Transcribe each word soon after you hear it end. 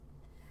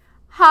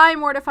Hi,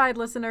 mortified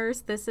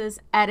listeners. This is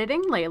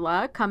Editing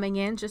Layla coming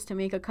in just to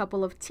make a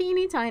couple of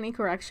teeny tiny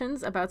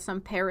corrections about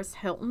some Paris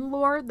Hilton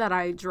lore that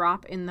I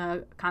drop in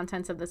the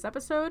contents of this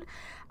episode.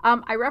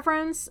 I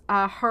reference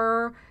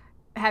her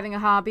having a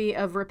hobby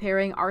of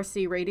repairing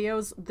RC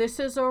radios. This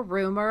is a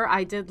rumor.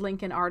 I did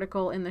link an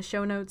article in the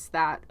show notes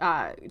that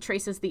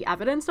traces the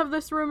evidence of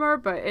this rumor,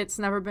 but it's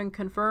never been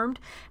confirmed.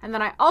 And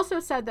then I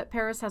also said that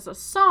Paris has a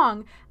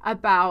song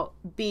about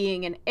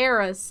being an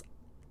heiress.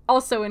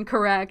 Also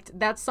incorrect.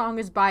 That song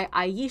is by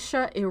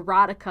Aisha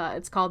Erotica.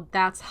 It's called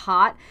That's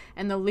Hot.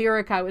 And the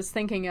lyric I was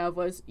thinking of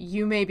was,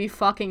 you may be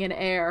fucking an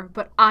heir,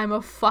 but I'm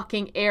a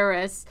fucking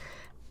heiress.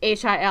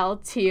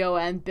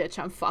 Hilton, bitch,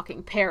 I'm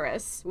fucking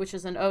Paris, which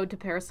is an ode to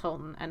Paris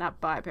Hilton and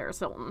not by Paris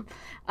Hilton.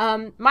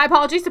 My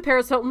apologies to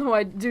Paris Hilton, who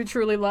I do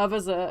truly love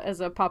as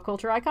a pop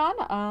culture icon.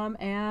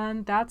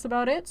 And that's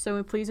about it.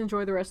 So please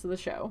enjoy the rest of the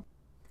show.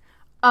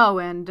 Oh,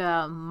 and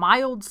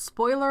mild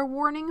spoiler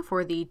warning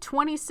for the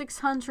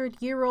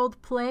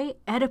 2,600-year-old play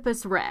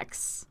Oedipus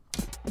Rex.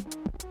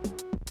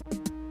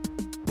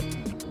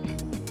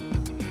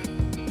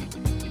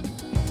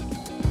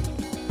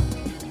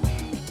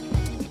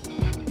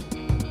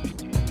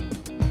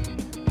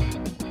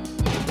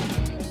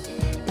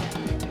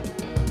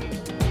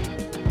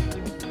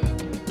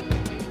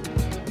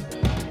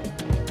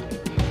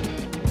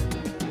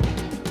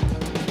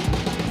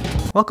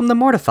 Welcome to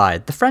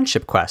Mortified, the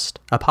Friendship Quest,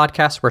 a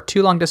podcast where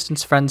two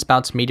long-distance friends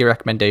bounce media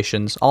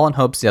recommendations, all in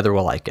hopes the other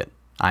will like it.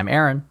 I'm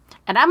Aaron.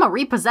 And I'm a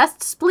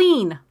repossessed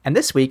spleen. And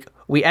this week,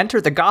 we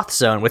enter the goth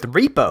zone with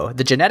Repo,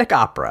 the genetic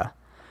opera.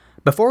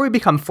 Before we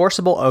become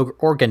forcible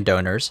organ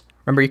donors,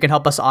 remember you can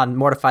help us on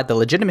Mortified the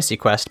Legitimacy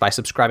Quest by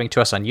subscribing to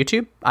us on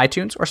YouTube,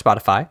 iTunes, or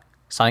Spotify,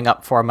 signing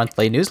up for our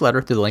monthly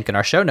newsletter through the link in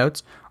our show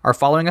notes, or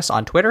following us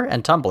on Twitter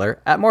and Tumblr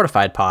at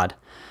MortifiedPod.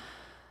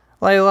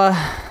 Layla.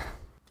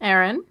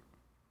 Aaron.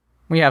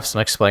 We have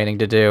some explaining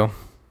to do.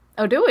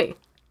 Oh, do we?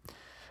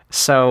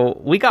 So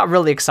we got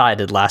really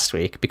excited last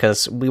week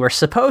because we were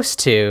supposed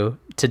to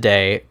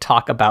today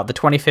talk about the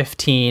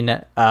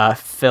 2015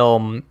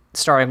 film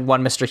starring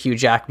one Mr. Hugh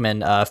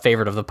Jackman,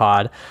 favorite of the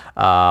pod,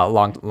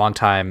 long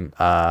time,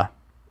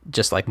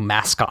 just like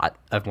mascot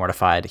of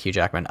Mortified, Hugh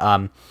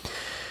Jackman.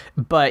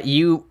 But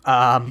you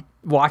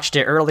watched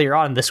it earlier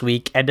on this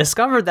week and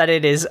discovered that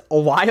it is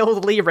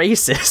wildly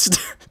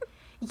racist.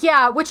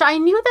 Yeah, which I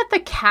knew that the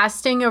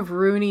casting of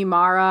Rooney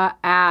Mara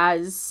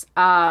as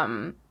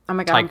oh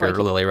my god, Tiger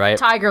Lily, right?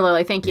 Tiger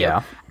Lily, thank you.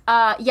 Yeah.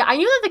 Yeah, I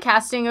knew that the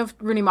casting of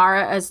Rooney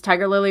Mara as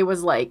Tiger Lily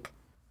was like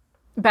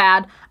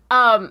bad.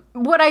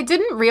 What I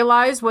didn't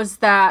realize was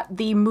that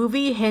the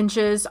movie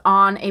hinges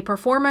on a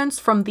performance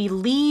from the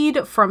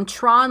lead from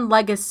Tron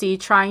Legacy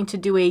trying to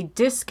do a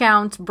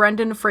discount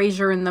Brendan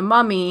Fraser in The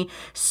Mummy,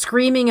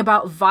 screaming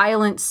about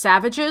violent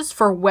savages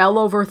for well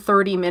over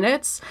 30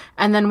 minutes,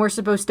 and then we're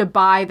supposed to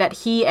buy that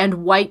he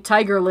and White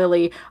Tiger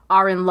Lily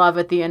are in love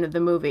at the end of the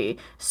movie.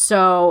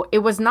 So it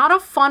was not a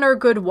fun or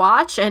good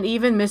watch, and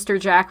even Mr.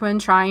 Jackman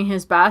trying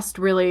his best,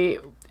 really,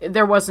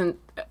 there wasn't...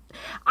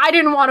 I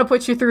didn't want to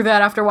put you through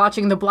that after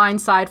watching The Blind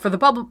Side for the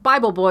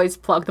Bible Boys.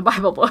 Plug the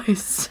Bible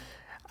Boys.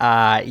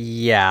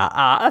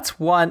 That's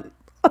one.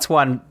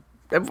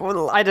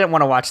 I didn't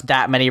want to watch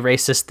that many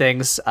racist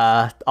things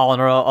all in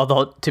a row.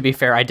 Although, to be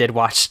fair, I did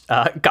watch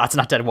God's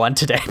Not Dead 1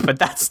 today, but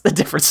that's a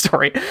different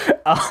story.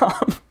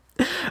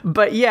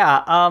 But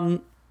yeah,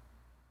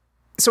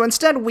 so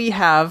instead we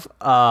have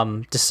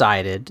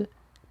decided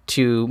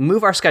to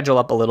move our schedule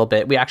up a little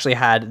bit. We actually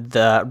had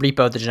the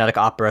Repo, the Genetic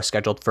Opera,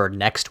 scheduled for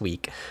next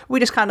week. We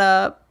just kind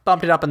of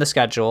bumped it up in the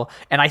schedule,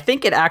 and I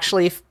think it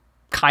actually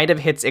kind of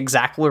hits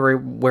exactly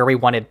where we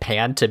wanted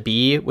Pan to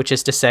be, which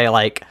is to say,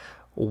 like,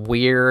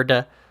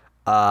 weird,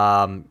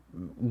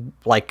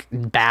 like,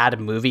 bad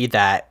movie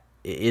that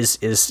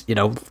is you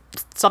know,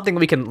 something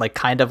we can, like,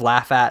 kind of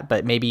laugh at,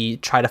 but maybe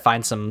try to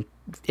find some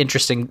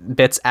interesting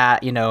bits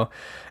at, you know.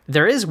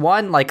 There is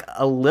one, like,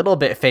 a little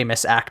bit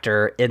famous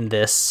actor in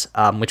this,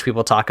 which we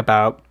will talk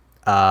about.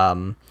 I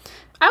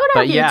would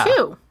argue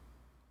too.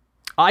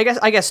 I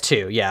guess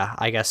too. Yeah,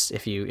 I guess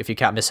if you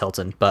count Miss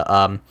Hilton.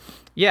 But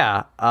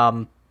yeah.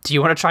 Do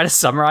you want to try to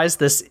summarize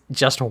this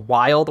just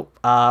wild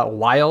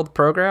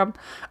program?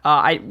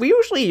 We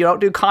usually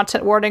don't do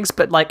content warnings,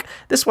 but like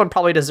this one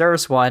probably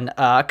deserves one.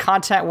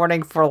 Content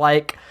warning for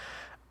like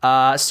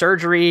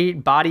surgery,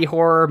 body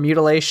horror,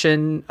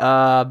 mutilation,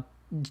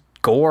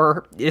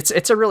 gore.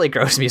 It's a really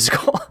gross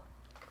musical.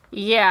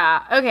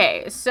 Yeah.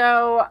 Okay.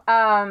 So,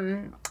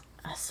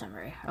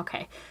 summary.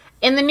 Okay.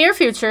 In the near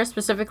future,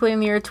 specifically in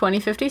the year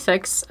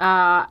 2056,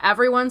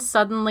 everyone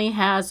suddenly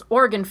has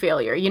organ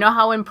failure. You know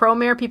how in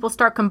Promare people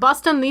start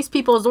combusting? These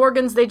people's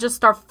organs, they just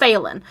start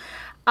failing.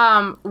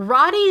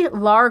 Roddy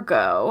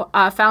Largo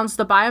founds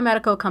the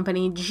biomedical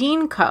company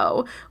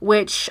GeneCo,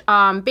 which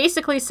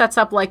basically sets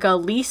up like a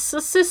lease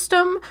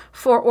system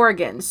for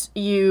organs.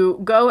 You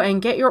go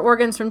and get your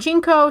organs from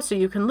GeneCo so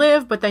you can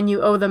live, but then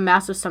you owe them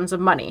massive sums of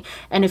money.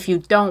 And if you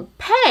don't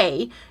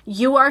pay,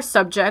 you are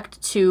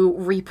subject to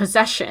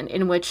repossession,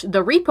 in which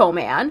the repo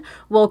man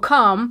will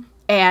come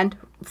and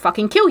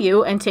fucking kill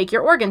you and take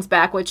your organs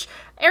back, which,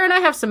 Aaron, I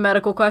have some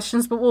medical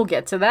questions, but we'll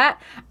get to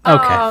that.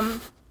 Okay.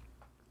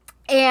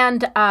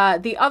 And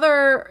the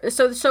other,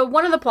 so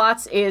one of the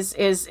plots is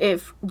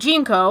if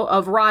Jinko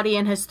of Roddy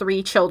and his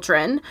 3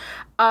 children,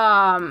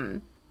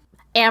 Amber,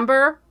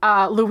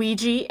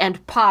 Luigi,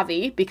 and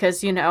Pavi,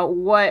 because, you know,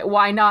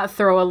 why not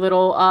throw a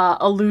little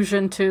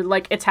allusion to,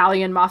 like,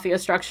 Italian mafia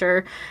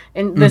structure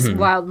in this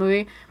wild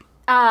movie.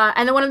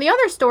 And then one of the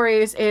other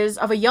stories is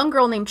of a young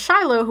girl named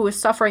Shiloh who is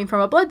suffering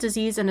from a blood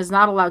disease and is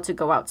not allowed to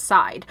go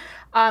outside.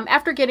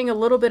 After getting a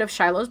little bit of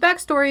Shiloh's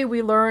backstory,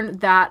 we learn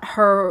that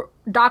her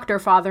doctor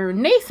father,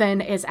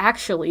 Nathan, is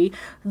actually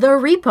the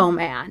Repo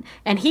Man.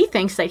 And he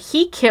thinks that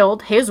he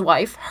killed his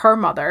wife, her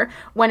mother,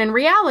 when in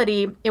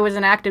reality, it was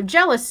an act of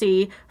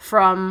jealousy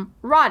from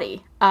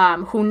Roddy,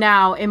 who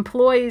now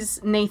employs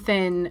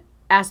Nathan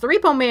as the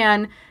Repo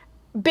Man,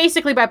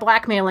 basically by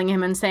blackmailing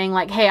him and saying,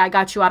 like, hey, I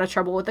got you out of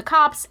trouble with the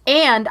cops,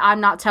 and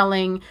I'm not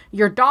telling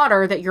your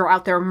daughter that you're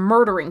out there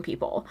murdering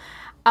people.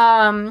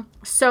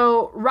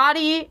 So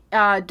Roddy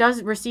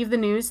does receive the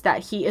news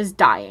that he is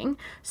dying,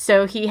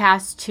 so he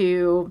has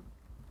to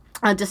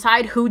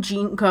decide who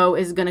Jinko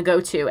is going to go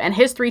to, and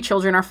his 3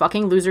 children are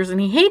fucking losers and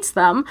he hates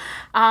them.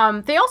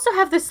 They also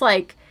have this,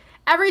 like,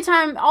 every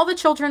time, all the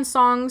children's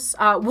songs,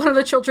 one of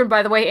the children,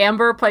 by the way,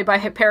 Amber, played by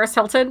Paris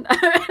Hilton,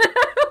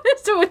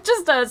 so it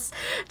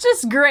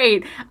just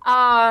great.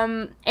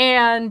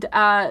 And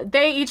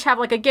they each have,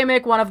 like, a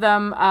gimmick. One of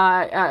them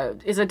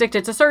is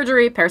addicted to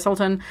surgery, Paris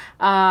Hilton.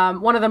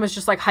 One of them is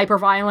just, like, hyper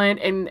violent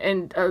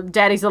and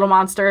daddy's little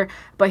monster,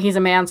 but he's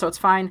a man, so it's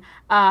fine.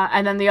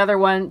 And then the other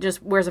one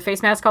just wears a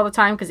face mask all the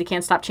time because he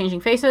can't stop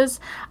changing faces.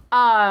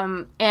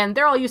 And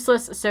they're all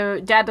useless, so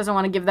dad doesn't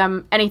want to give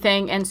them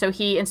anything, and so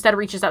he instead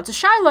reaches out to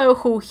Shiloh,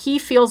 who he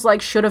feels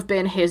like should have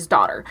been his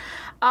daughter.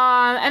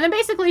 And then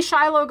basically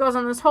Shiloh goes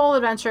on this whole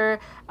adventure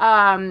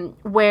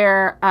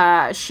where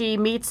she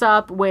meets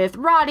up with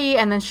Roddy,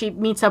 and then she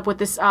meets up with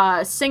this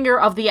singer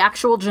of the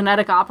actual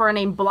genetic opera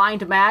named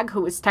Blind Mag,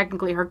 who is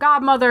technically her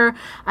godmother,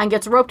 and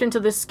gets roped into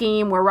this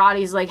scheme where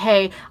Roddy's like,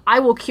 hey, I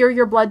will cure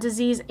your blood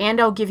disease and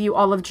I'll give you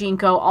all of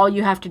Jinko. All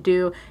you have to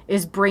do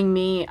is bring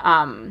me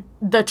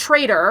the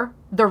traitor,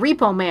 the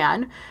Repo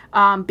Man,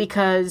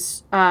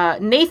 because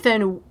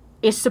Nathan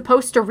is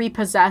supposed to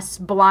repossess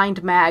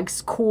Blind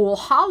Mag's cool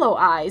hollow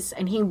eyes,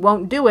 and he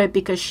won't do it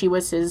because she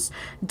was his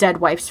dead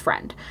wife's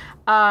friend.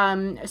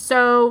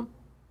 So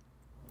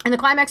in the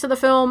climax of the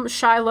film,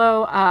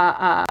 Shiloh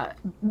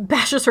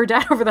bashes her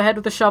dad over the head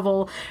with a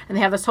shovel, and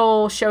they have this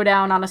whole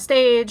showdown on a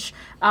stage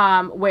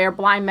where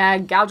Blind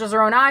Mag gouges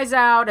her own eyes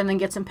out and then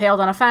gets impaled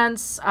on a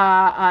fence.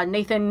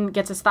 Nathan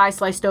gets his thigh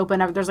sliced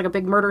open. There's like a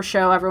big murder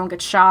show. Everyone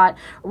gets shot.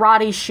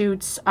 Roddy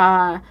shoots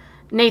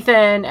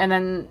Nathan, and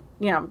then,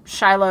 you know,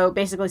 Shiloh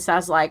basically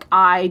says, like,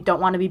 I don't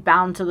want to be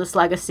bound to this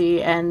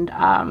legacy, and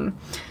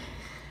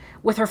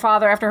with her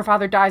father, after her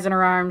father dies in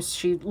her arms,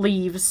 she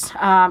leaves.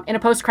 In a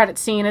post-credit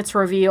scene, it's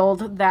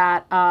revealed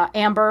that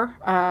Amber,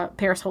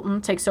 Paris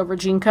Hilton, takes over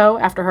Jinko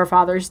after her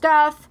father's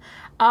death.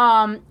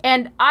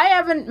 And I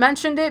haven't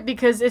mentioned it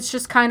because it's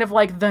just kind of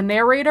like the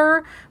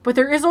narrator, but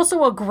there is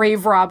also a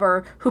grave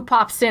robber who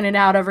pops in and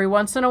out every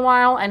once in a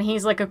while, and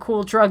he's like a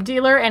cool drug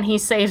dealer, and he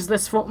saves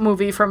this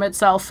movie from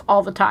itself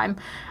all the time.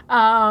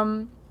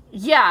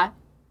 Yeah.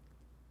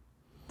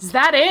 Is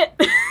that it?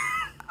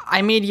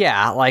 I mean,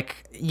 yeah,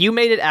 like, you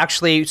made it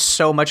actually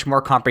so much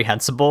more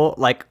comprehensible.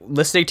 Like,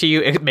 listening to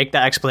you make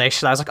that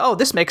explanation, I was like, oh,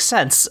 this makes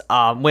sense.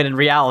 When in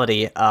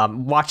reality,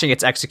 watching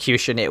its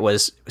execution, it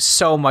was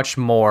so much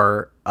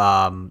more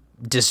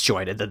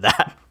disjointed than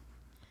that.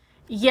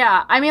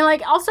 Yeah, I mean,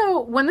 like,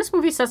 also, when this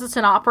movie says it's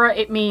an opera,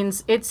 it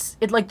means it's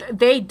like,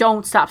 they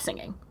don't stop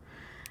singing.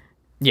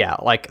 Yeah,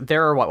 like,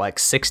 there are, like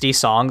 60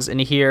 songs in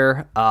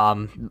here,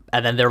 and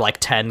then there are, like,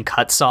 10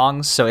 cut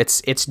songs, so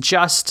it's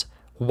just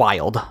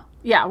wild.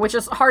 Yeah, which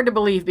is hard to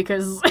believe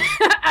because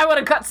I would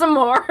have cut some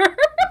more.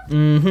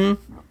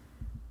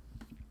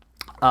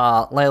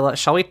 Layla,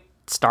 shall we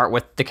start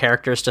with the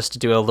characters just to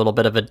do a little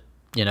bit of a,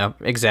 you know,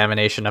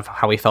 examination of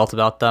how we felt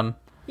about them?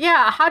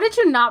 Yeah, how did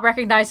you not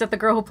recognize that the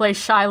girl who plays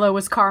Shiloh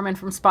was Carmen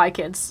from Spy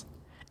Kids?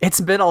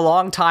 It's been a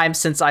long time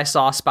since I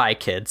saw Spy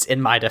Kids,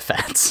 in my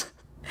defense.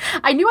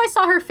 I knew I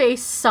saw her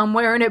face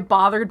somewhere, and it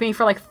bothered me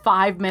for like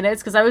 5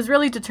 minutes because I was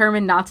really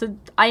determined not to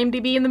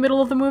IMDb in the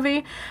middle of the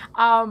movie.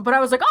 But I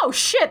was like, oh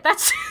shit,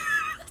 that's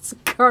that's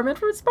Carmen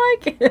from Spy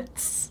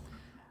Kids.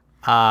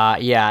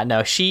 Yeah,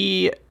 no,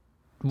 she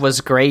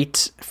was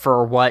great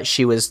for what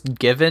she was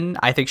given.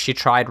 I think she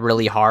tried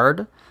really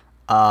hard.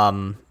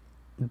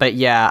 But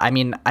yeah, I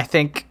mean, I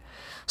think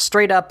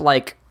straight up,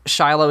 like,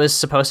 Shiloh is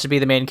supposed to be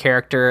the main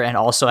character and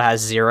also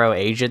has zero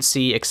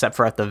agency except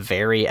for at the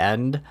very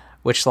end,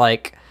 which,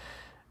 like,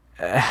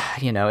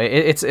 you know,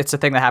 it's a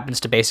thing that happens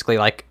to basically,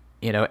 like,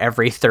 you know,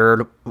 every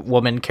third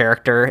woman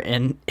character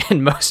in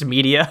most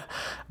media.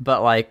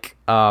 But, like,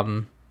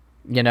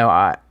 you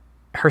know,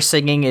 her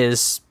singing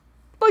is,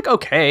 like,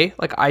 okay.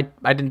 Like, I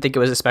didn't think it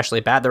was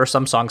especially bad. There were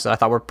some songs that I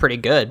thought were pretty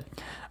good.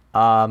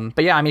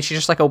 But yeah, I mean, she's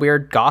just like a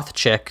weird goth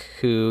chick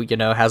who, you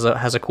know, has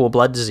a cool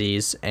blood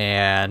disease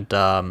and,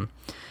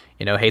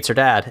 you know, hates her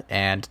dad.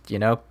 And, you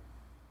know,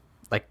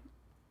 like,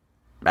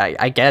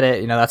 I get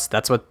it. You know,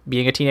 that's what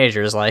being a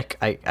teenager is like,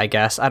 I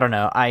guess. I don't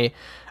know. I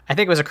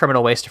think it was a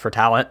criminal waste of her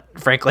talent,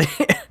 frankly.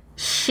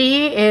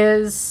 She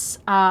is,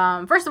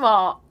 first of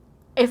all,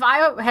 if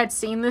I had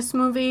seen this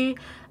movie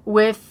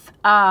with,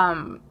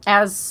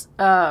 as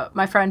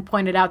my friend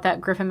pointed out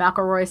that Griffin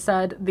McElroy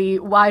said, the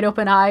wide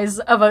open eyes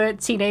of a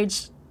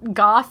teenage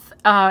goth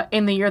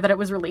in the year that it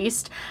was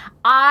released,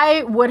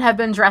 I would have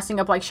been dressing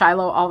up like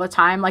Shiloh all the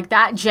time. Like,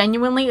 that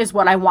genuinely is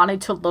what I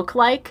wanted to look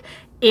like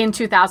in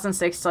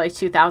 2006 to like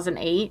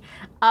 2008.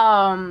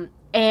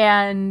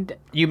 And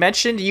you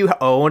mentioned you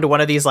owned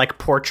one of these like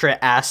portrait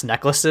ass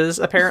necklaces,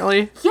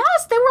 apparently.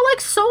 Yes, they were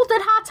like sold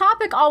at Hot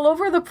Topic all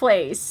over the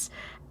place.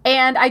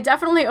 And I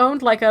definitely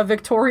owned like a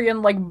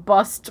Victorian like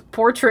bust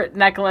portrait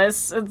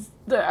necklace.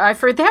 I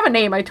forget, they have a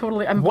name. I'm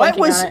blanking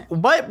on it.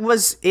 What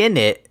was in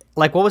it?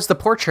 Like, what was the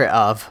portrait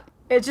of?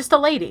 It's just a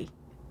lady.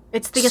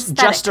 It's the aesthetic.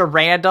 Just a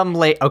random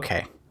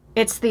okay.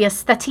 It's the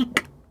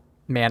aesthetic.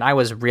 Man, I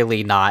was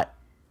really not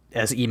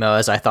as emo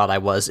as I thought I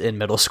was in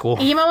middle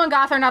school. Emo and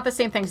goth are not the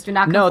same things. Do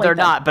not conflate No, they're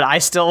them. not, but I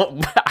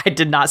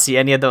did not see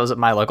any of those at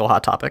my local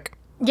Hot Topic.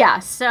 Yeah,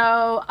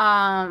 so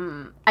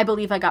I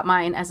believe I got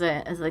mine as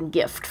a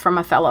gift from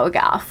a fellow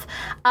goth.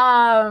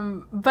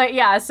 But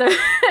yeah, so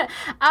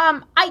I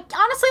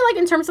honestly, like,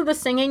 in terms of the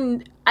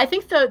singing, I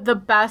think the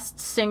best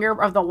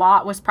singer of the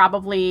lot was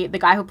probably the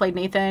guy who played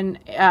Nathan.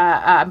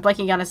 I'm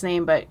blanking on his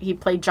name, but he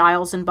played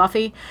Giles in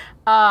Buffy,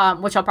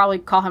 which I'll probably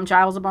call him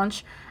Giles a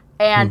bunch.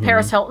 And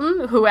Paris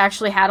Hilton, who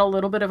actually had a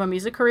little bit of a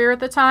music career at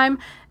the time.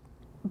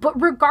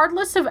 But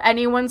regardless of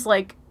anyone's,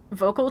 like,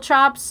 vocal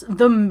chops,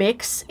 the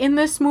mix in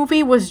this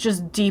movie was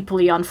just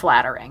deeply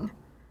unflattering.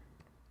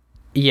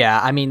 Yeah,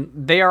 I mean,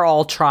 they are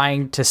all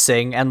trying to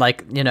sing, and,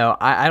 like, you know,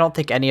 I don't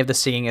think any of the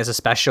singing is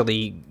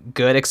especially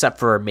good, except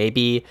for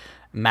maybe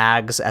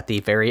Mags at the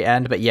very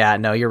end. But yeah,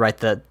 no, you're right.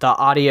 The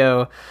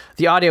audio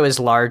is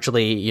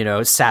largely, you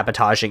know,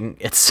 sabotaging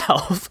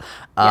itself.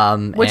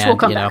 Which we'll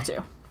come back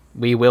to.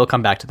 We will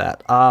come back to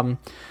that.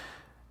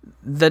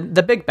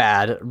 The big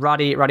bad,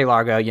 Roddy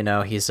Largo, you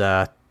know, he's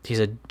a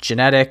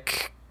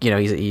genetic, you know,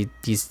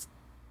 he's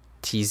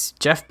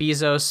Jeff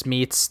Bezos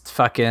meets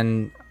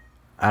fucking,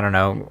 I don't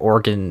know,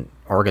 organ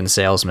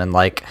salesman.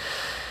 Like,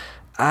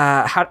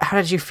 how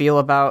did you feel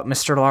about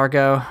Mr.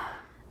 Largo?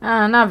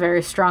 Not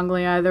very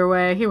strongly either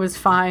way. He was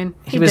fine.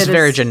 He was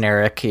very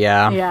generic.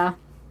 Yeah. Yeah.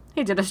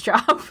 He did his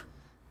job.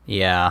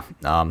 Yeah.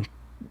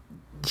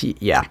 He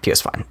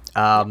was fine.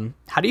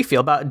 How do you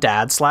feel about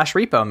Dad /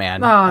 Repo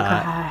Man? Oh,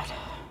 God.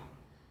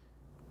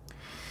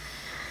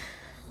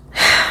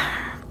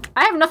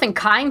 I have nothing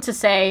kind to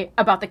say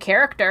about the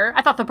character.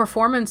 I thought the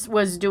performance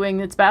was doing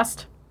its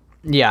best.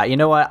 Yeah, you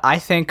know what? I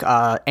think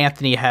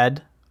Anthony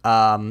Head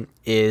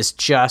is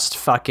just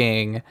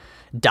fucking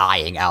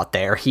dying out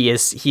there. He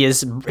is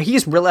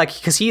really, like,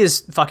 because he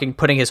is fucking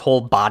putting his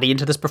whole body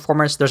into this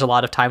performance. There's a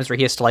lot of times where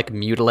he has to, like,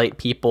 mutilate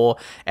people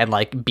and,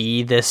 like,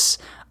 be this,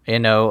 you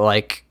know,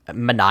 like,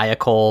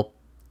 maniacal,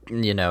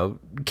 you know,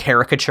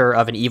 caricature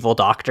of an evil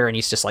doctor, and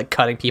he's just, like,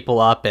 cutting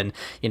people up and,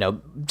 you know,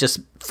 just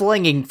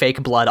flinging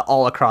fake blood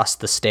all across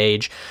the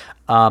stage.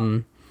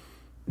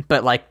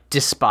 But, like,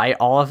 despite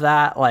all of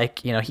that,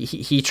 like, you know,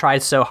 he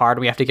tried so hard.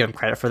 We have to give him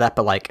credit for that.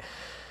 But, like,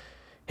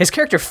 his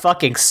character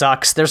fucking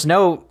sucks.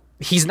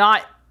 He's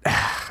not.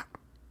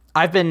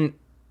 I've been,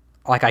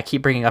 like, I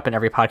keep bringing up in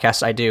every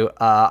podcast I do.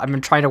 I've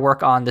been trying to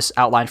work on this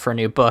outline for a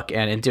new book,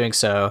 and in doing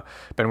so,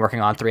 been working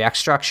on 3-act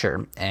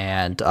structure.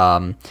 And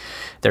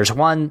there's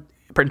one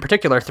in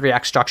particular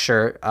 3-act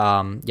structure,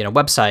 you know,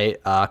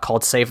 website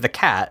called Save the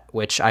Cat,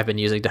 which I've been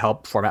using to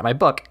help format my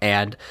book.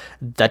 And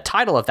the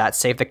title of that,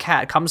 Save the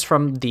Cat, comes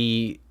from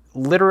the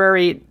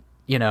literary,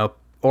 you know,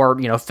 or,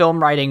 you know, film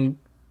writing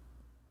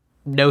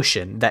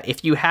notion that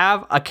if you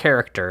have a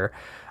character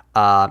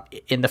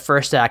in the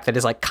first act that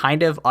is, like,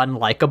 kind of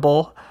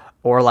unlikable,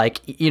 or, like,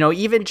 you know,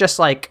 even just,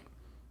 like,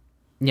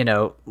 you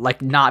know,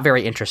 like, not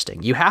very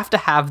interesting, you have to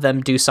have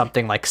them do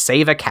something like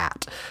save a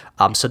cat.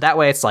 So that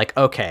way it's like,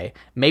 okay,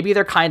 maybe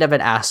they're kind of an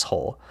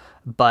asshole,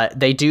 but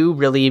they do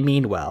really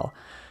mean well.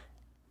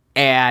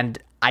 And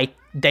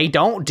they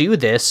don't do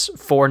this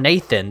for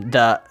Nathan.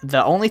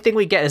 The only thing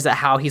we get is that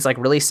how he's, like,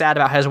 really sad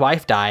about how his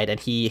wife died, and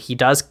he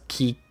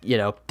you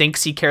know,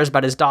 thinks he cares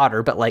about his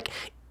daughter, but, like,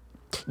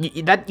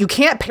 you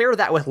can't pair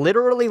that with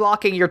literally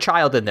locking your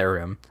child in their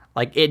room.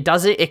 Like,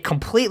 it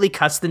completely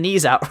cuts the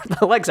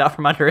legs out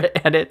from under it.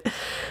 And it,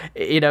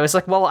 you know, it's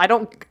like, well,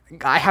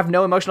 I have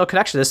no emotional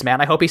connection to this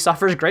man. I hope he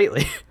suffers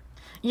greatly.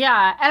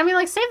 Yeah. And I mean,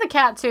 like, Save the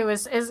Cat too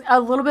is a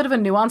little bit of a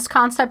nuanced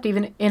concept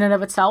even in and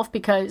of itself,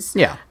 because,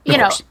 yeah, you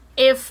know,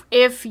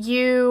 if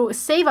you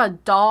save a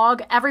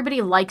dog,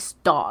 everybody likes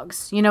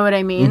dogs. You know what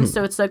I mean? Mm-hmm.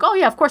 So it's like, oh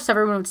yeah, of course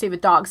everyone would save a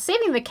dog.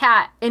 Saving the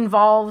cat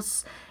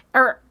involves,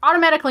 or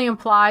automatically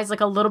implies,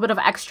 like, a little bit of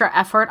extra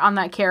effort on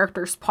that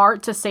character's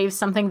part to save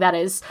something that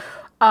is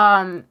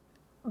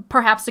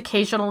perhaps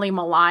occasionally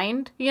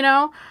maligned, you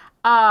know?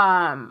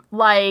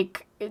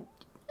 Like,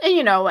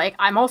 you know, like,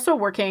 I'm also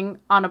working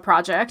on a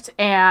project,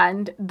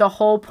 and the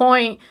whole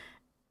point,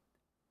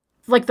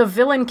 like, the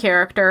villain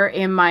character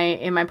in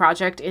my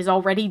project is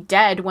already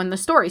dead when the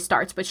story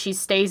starts, but she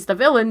stays the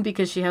villain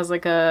because she has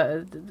like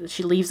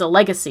she leaves a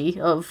legacy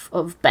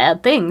of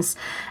bad things.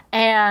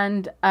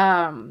 And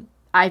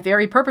I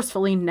very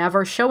purposefully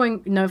never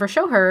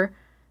show her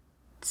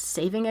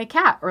saving a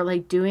cat or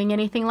like doing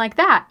anything like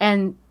that.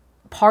 And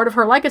part of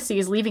her legacy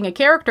is leaving a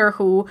character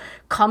who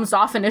comes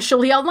off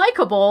initially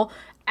unlikable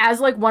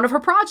as like one of her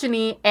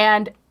progeny,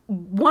 and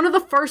one of the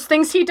first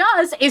things he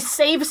does is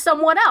save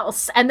someone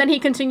else, and then he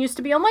continues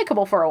to be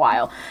unlikable for a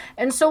while.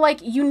 And so, like,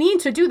 you need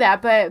to do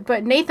that,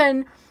 but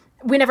Nathan,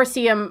 we never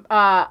see him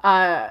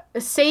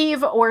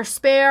save or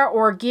spare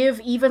or give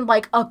even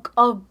like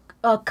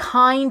a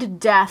kind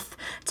death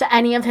to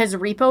any of his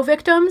repo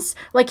victims.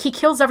 Like, he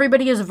kills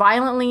everybody as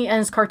violently and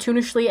as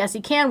cartoonishly as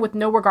he can, with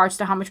no regards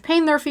to how much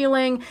pain they're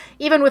feeling.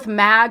 Even with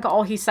Mag,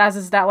 all he says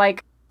is that,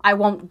 like, I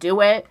won't do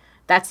it.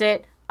 That's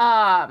it.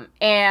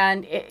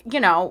 And, you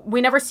know,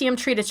 we never see him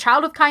treat a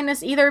child with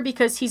kindness either,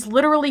 because he's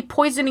literally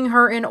poisoning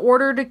her in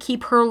order to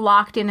keep her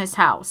locked in his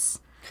house.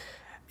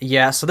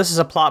 Yeah, so this is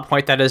a plot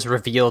point that is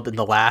revealed in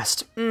the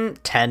last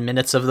 10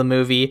 minutes of the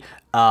movie.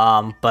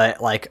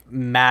 But, like,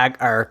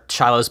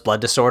 Shiloh's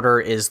blood disorder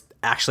is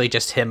actually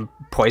just him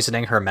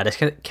poisoning her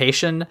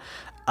medication,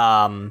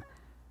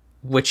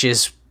 which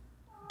is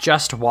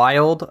just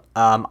wild.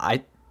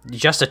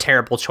 Just a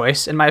terrible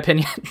choice, in my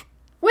opinion.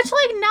 Which,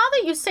 like, now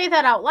that you say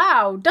that out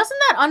loud, doesn't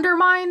that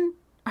undermine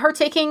her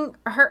taking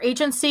her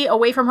agency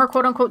away from her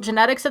quote-unquote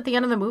genetics at the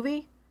end of the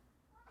movie?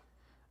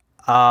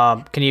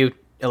 Can you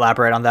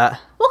elaborate on that?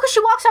 Well, because she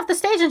walks off the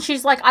stage and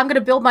she's like, I'm going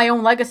to build my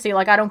own legacy.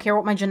 Like, I don't care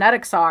what my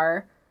genetics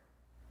are.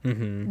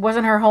 Mm-hmm.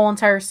 Wasn't her whole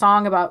entire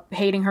song about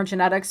hating her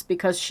genetics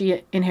because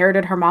she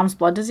inherited her mom's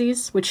blood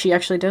disease, which she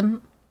actually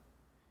didn't?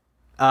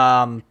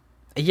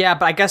 Yeah,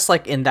 but I guess,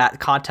 like, in that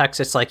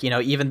context, it's like, you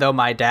know, even though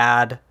my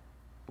dad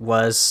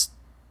was...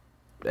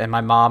 and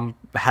my mom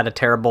had a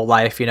terrible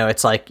life, you know,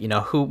 it's like, you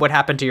know, what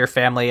happened to your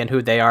family and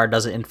who they are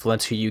doesn't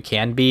influence who you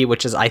can be,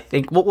 which is, I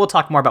think, we'll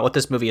talk more about what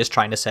this movie is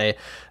trying to say,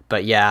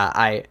 but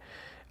yeah,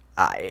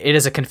 it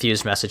is a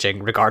confused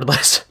messaging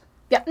regardless.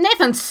 Yeah,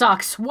 Nathan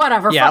sucks.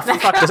 Whatever. Yeah,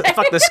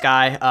 fuck this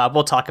guy.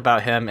 We'll talk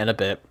about him in a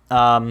bit.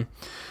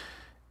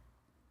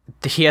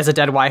 He has a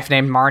dead wife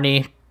named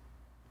Marnie.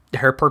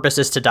 Her purpose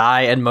is to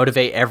die and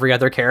motivate every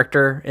other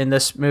character in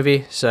this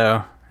movie,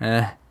 so,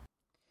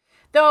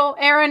 Though,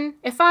 Aaron,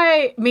 if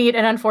I meet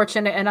an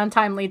unfortunate and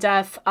untimely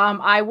death,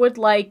 I would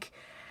like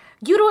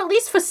you to at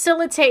least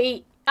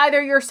facilitate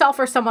either yourself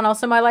or someone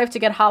else in my life to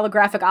get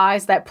holographic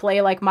eyes that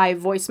play, like, my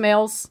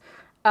voicemails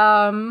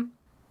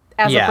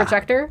as a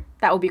projector.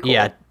 That would be cool.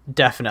 Yeah,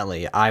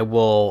 definitely. I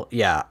will,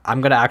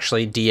 I'm going to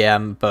actually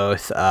DM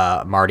both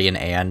Marty and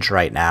Ange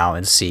right now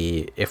and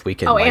see if we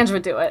can... Oh, like, Ange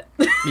would do it.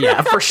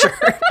 Yeah, for sure.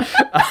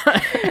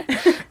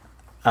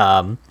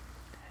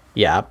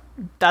 Yeah,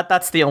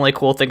 that's the only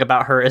cool thing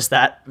about her, is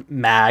that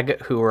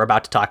Mag, who we're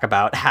about to talk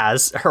about,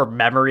 has her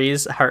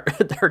memories,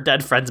 her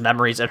dead friend's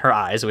memories in her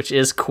eyes, which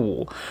is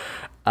cool.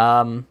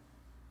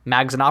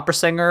 Mag's an opera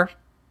singer.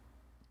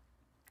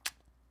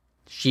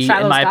 She,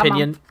 Shiloh's in my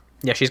opinion,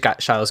 yeah, she's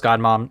got Shiloh's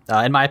godmom.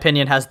 In my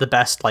opinion, has the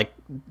best, like,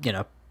 you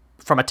know,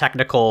 from a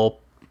technical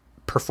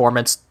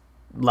performance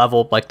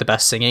level, like, the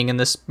best singing in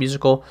this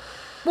musical.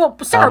 Well,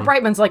 Sarah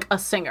Brightman's like a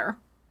singer.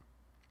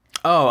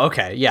 Oh,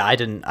 okay. Yeah, I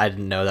didn't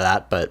know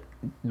that, but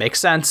makes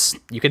sense.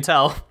 You can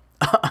tell.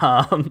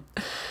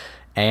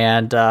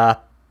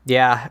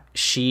 Yeah,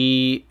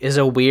 she is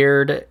a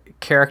weird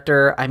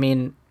character. I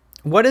mean,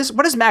 what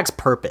is Mag's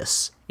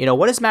purpose? You know,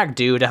 what does Mag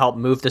do to help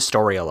move the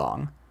story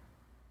along?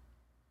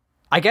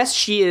 I guess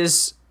she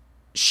is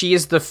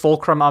the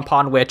fulcrum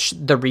upon which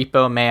the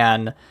Repo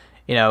Man,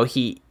 you know,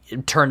 he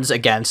turns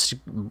against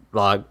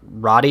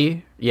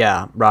Roddy.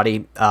 Yeah,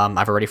 Roddy.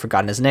 I've already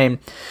forgotten his name.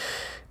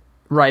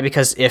 Right,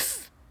 because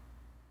if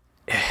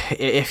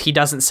he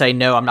doesn't say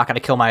no, I'm not going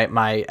to kill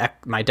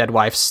my dead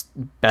wife's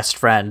best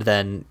friend,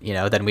 then, you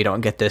know, then we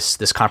don't get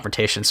this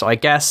confrontation. So I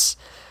guess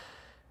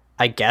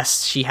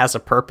she has a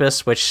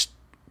purpose, which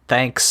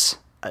thanks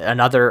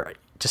another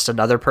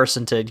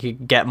person to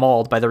get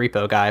mauled by the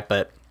Repo guy.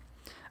 But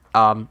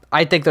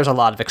I think there's a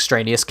lot of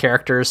extraneous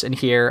characters in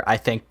here. I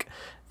think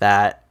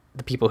that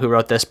the people who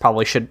wrote this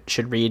probably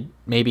should read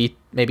maybe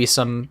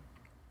some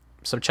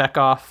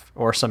Chekhov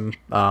or some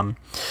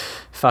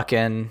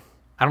fucking...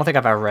 I don't think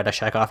I've ever read a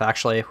Chekhov,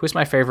 actually. Who's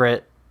my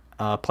favorite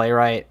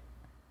playwright?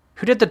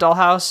 Who did The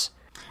Dollhouse?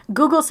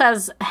 Google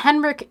says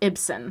Henrik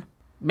Ibsen.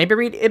 Maybe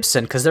read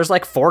Ibsen, because there's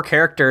like 4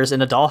 characters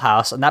in A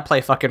Dollhouse, and that play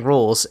fucking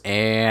rules,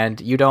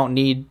 and you don't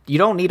need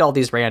all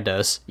these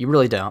randos. You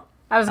really don't.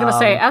 I was going to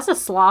say, as a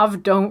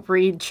Slav, don't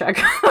read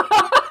Chekhov.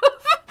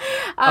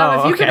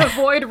 If you can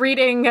avoid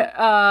reading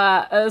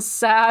a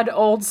sad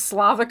old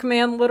Slavic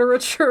man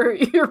literature,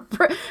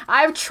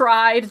 I've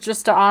tried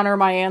just to honor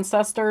my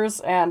ancestors,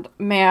 and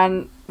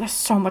man, there's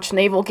so much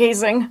navel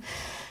gazing.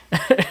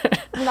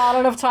 Not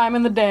enough time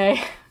in the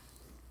day.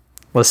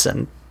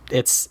 Listen,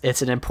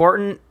 it's an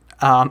important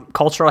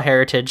cultural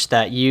heritage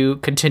that you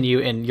continue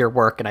in your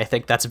work, and I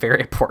think that's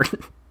very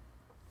important.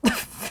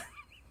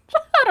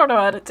 I don't know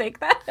how to take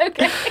that.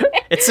 Okay.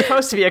 It's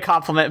supposed to be a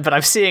compliment, but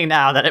I'm seeing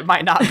now that it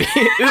might not be.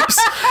 Oops.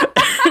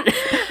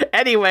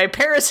 Anyway,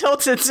 Paris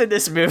Hilton's in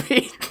this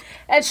movie.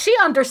 And she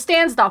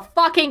understands the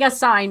fucking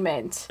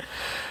assignment.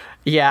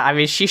 Yeah, I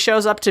mean, she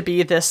shows up to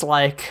be this,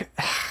 like,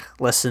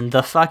 listen,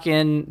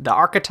 the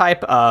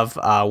archetype of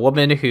a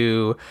woman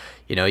who,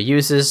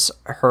 uses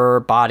her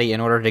body in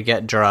order to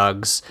get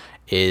drugs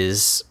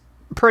is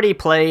pretty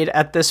played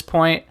at this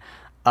point.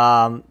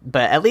 But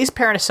at least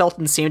Paris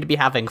Hilton seemed to be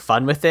having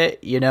fun with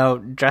it,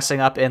 dressing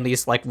up in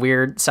these, like,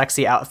 weird,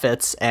 sexy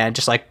outfits and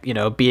just, like,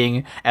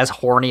 being as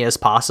horny as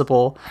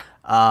possible.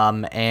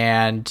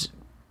 And,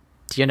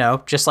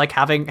 just, like,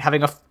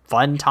 having a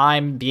fun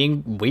time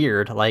being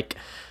weird. Like,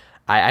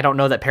 I don't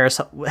know that Paris...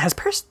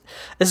 This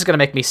is going to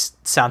make me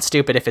sound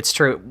stupid if it's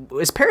true.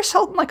 Is Paris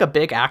Hilton, like, a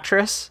big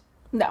actress?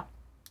 No.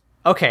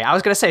 Okay, I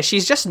was going to say,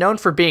 she's just known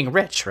for being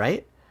rich,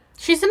 right?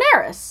 She's an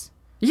heiress.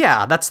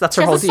 Yeah, that's her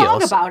whole deal. She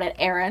has a song about it,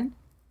 Aaron.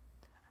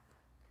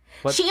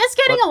 She is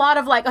getting a lot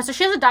of, like... So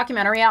she has a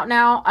documentary out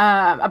now,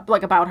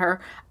 like, about her.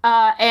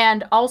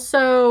 And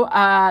also,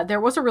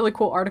 there was a really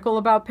cool article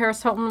about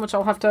Paris Hilton, which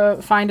I'll have to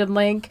find and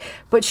link.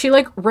 But she,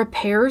 like,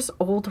 repairs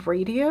old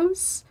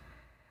radios.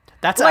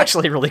 That's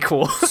actually really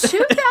cool.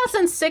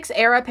 2006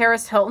 era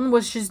Paris Hilton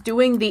was just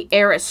doing the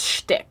heiress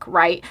shtick,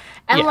 right?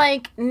 And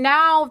like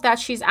now that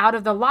she's out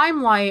of the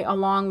limelight,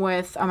 along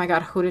with oh my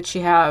god, who did she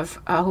have?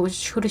 Who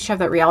did she have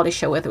that reality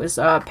show with? It was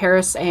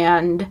Paris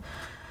and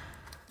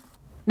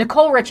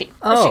Nicole Richie.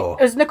 Oh,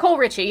 it was Nicole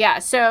Richie. Yeah.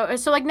 So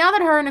like now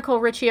that her and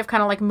Nicole Richie have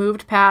kind of like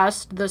moved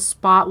past the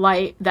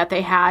spotlight that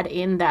they had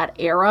in that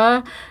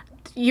era,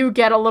 you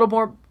get a little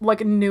more,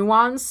 like,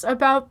 nuance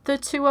about the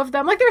two of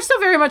them. Like, they're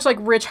still very much, like,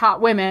 rich, hot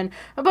women.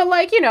 But,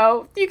 like, you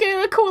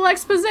get a cool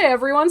expose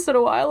every once in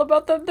a while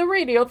about the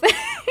radio thing.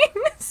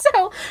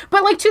 So,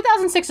 but, like,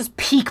 2006 is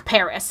peak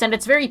Paris. And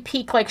it's very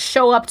peak, like,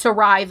 show up to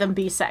writhe and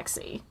be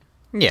sexy.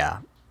 Yeah.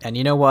 And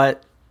you know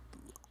what?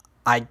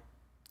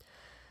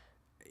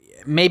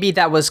 Maybe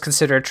that was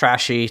considered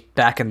trashy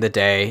back in the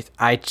day.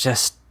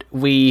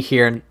 We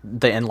here in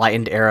the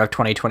enlightened era of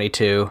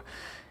 2022,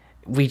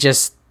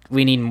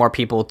 we need more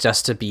people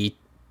just to be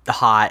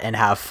hot and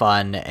have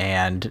fun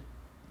and,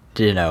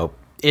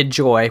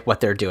 enjoy what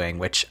they're doing,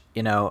 which,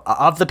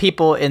 of the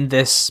people in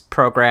this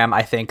program,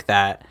 I think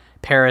that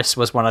Paris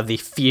was one of the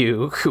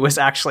few who was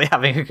actually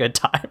having a good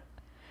time.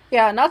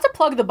 Yeah, not to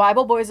plug the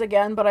Bible Boys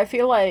again, but I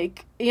feel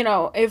like,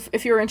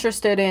 if you're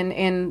interested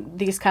in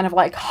these kind of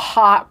like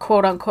hot,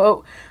 quote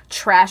unquote,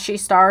 trashy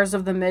stars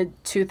of the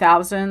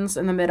mid-2000s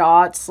and the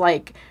mid-aughts,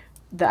 like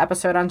the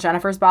episode on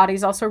Jennifer's Body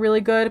is also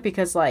really good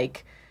because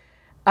like,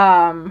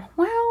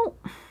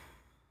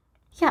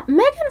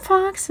 Megan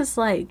Fox is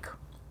like,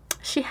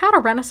 she had a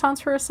renaissance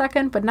for a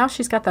second, but now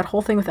she's got that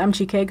whole thing with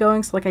MGK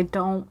going. So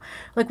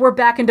like, we're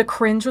back into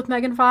cringe with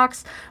Megan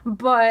Fox.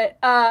 But,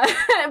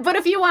 but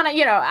if you want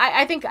to,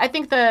 I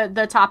think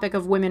the topic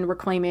of women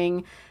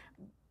reclaiming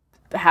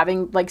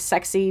having like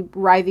sexy,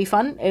 writhy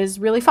fun is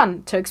really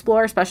fun to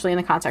explore, especially in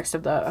the context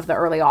of the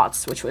early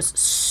aughts, which was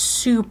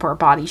super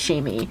body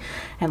shamey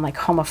and like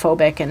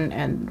homophobic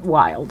and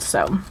wild.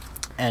 So.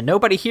 And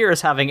nobody here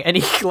is having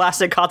any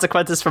lasting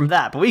consequences from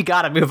that, but we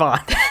gotta move on.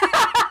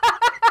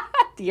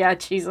 Yeah,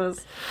 Jesus.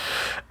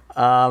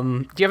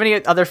 Do you have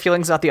any other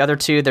feelings about the other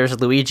two? There's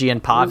Luigi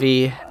and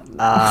Pavi.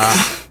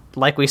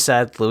 Like we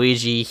said,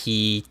 Luigi,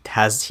 he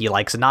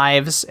likes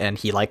knives and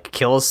he like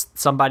kills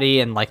somebody,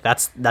 and like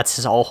that's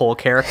his whole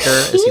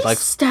character. He like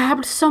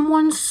stabbed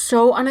someone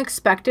so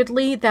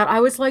unexpectedly that I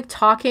was like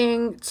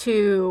talking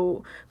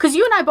to, because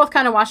you and I both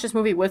kind of watched this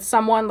movie with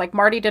someone. Like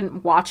Marty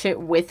didn't watch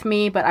it with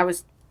me, but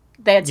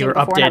they had seen it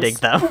before. You were updating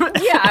them.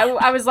 Yeah,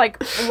 I was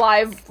like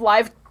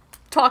live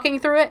talking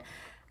through it.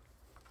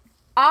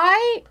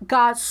 I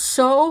got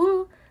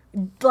so,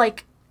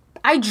 like,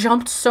 I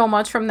jumped so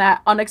much from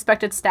that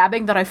unexpected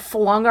stabbing that I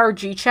flung our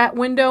G-Chat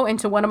window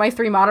into one of my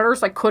 3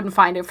 monitors. Like, couldn't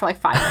find it for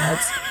like 5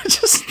 minutes.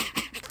 Just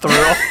threw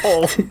a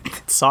whole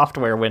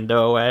software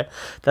window away.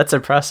 That's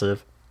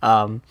impressive.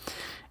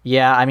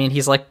 Yeah, I mean,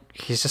 he's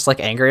just like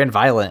angry and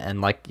violent, and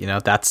like,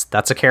 that's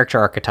a character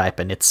archetype,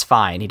 and it's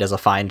fine. He does a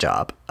fine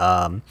job.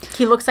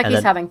 He looks like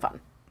he's having fun.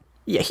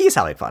 Yeah, he's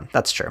having fun.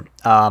 That's true.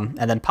 And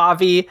then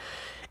Pavi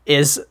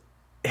is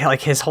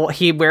like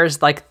he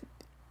wears like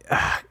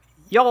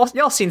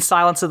y'all seen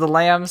Silence of the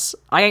Lambs?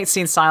 I ain't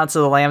seen Silence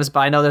of the Lambs,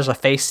 but I know there's a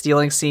face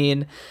stealing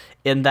scene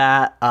in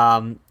that.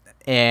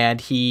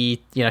 And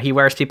he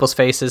wears people's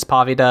faces.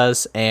 Pavi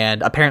does,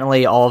 and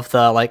apparently all of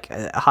the like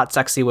hot,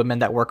 sexy women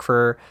that work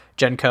for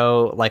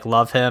Genco like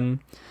love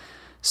him.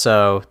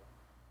 So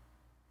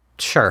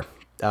sure,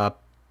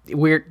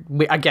 we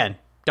again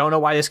don't know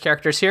why this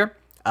character's here,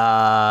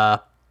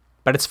 but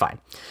it's fine.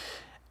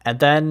 And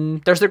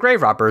then there's the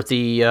Grave Robber,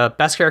 the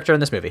best character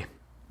in this movie.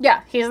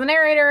 Yeah, he's the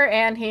narrator,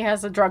 and he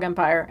has a drug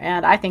empire,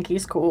 and I think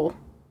he's cool.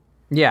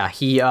 Yeah,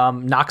 he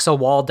knocks a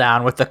wall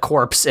down with the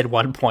corpse at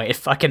one point. It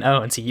fucking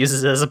owns. He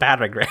uses it as a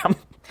battering ram.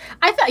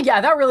 I thought,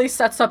 yeah, that really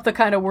sets up the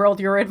kind of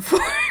world you're in for,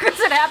 because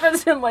it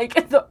happens in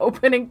the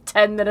opening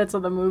 10 minutes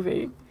of the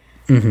movie.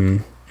 No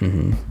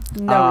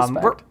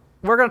respect.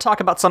 We're going to talk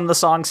about some of the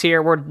songs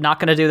here. We're not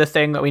going to do the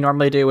thing that we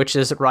normally do, which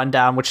is run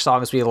down which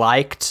songs we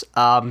liked,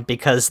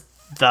 because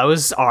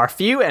those are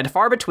few and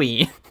far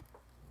between.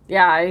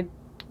 Yeah,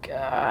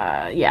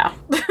 yeah.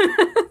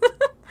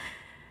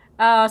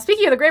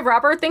 Speaking of the grave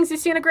robber, things you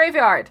see in a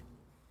graveyard.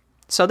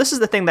 So this is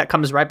the thing that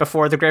comes right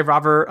before the grave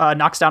robber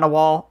knocks down a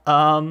wall.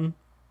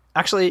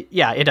 Actually,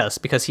 yeah, it does,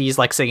 because he's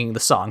like singing the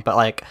song. But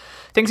like,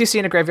 things you see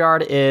in a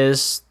graveyard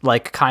is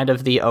like kind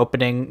of the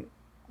opening,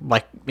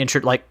 like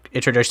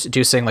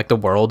introducing like the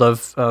world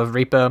of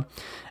Reaper.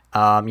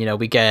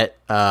 We get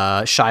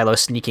Shiloh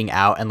sneaking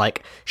out, and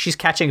like she's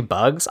catching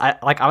bugs. I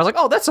was like,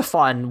 oh, that's a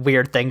fun,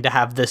 weird thing to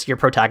have your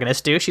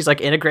protagonist do. She's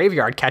like in a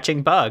graveyard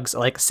catching bugs,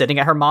 like sitting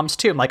at her mom's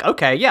tomb. Like,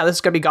 okay, yeah, this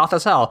is gonna be goth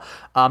as hell.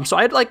 So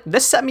I like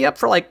this set me up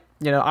for like,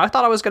 I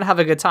thought I was gonna have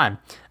a good time.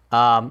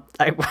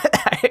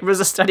 It was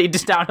a steady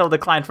downhill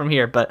decline from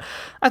here, but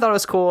I thought it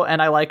was cool,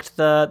 and I liked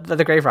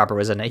the grave robber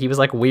was in it. He was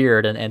like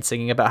weird and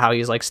singing about how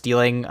he's like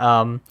stealing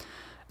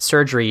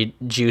surgery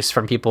juice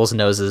from people's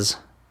noses.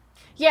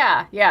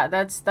 Yeah,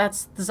 that's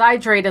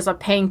Zydrate is a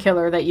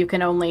painkiller that you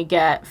can only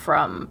get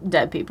from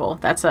dead people.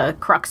 That's a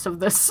crux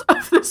of this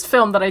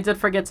film that I did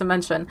forget to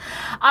mention.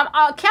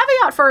 A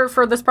caveat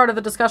for this part of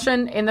the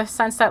discussion, in the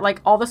sense that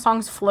like all the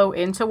songs flow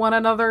into one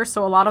another,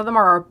 so a lot of them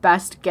are our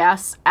best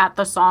guess at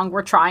the song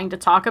we're trying to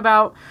talk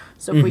about.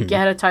 So if we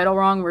get a title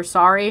wrong, we're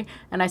sorry.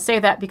 And I say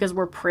that because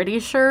we're pretty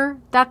sure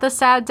that the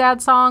Sad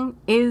Dad song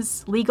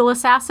is Legal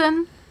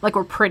Assassin. Like,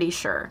 we're pretty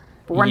sure,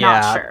 but we're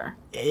not sure.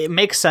 It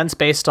makes sense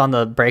based on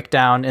the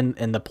breakdown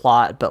in the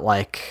plot, but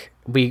like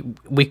we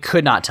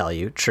could not tell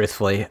you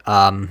truthfully.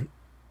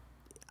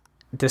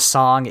 This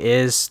song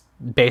is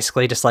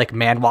basically just like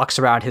man walks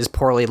around his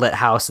poorly lit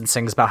house and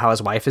sings about how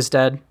his wife is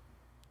dead.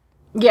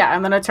 Yeah,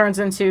 and then it turns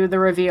into the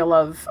reveal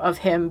of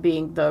him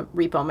being the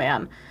Repo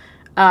Man.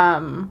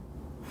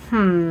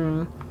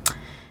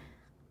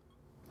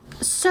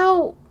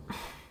 So,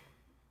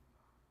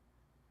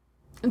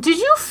 did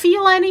you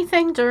feel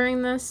anything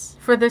during this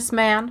for this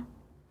man?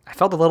 I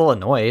felt a little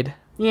annoyed.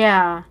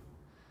 Yeah.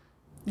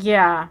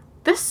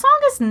 This song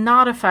is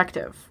not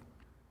effective.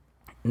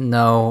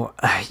 No,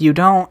 you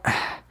don't.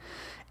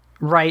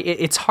 Right,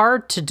 it's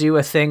hard to do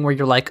a thing where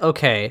you're like,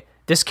 okay,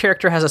 this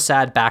character has a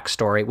sad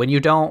backstory when you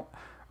don't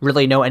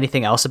really know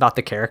anything else about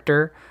the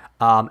character.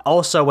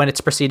 Also, when it's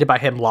preceded by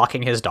him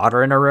locking his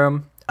daughter in a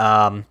room.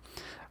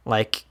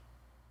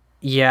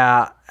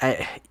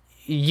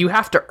 You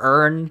have to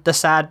earn the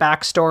sad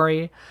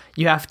backstory.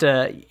 You have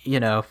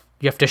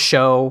to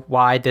show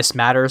why this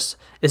matters.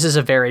 This is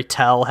a very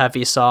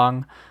tell-heavy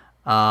song,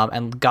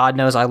 and God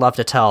knows I love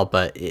to tell,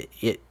 but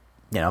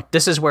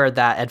this is where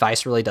that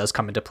advice really does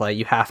come into play.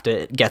 You have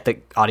to get the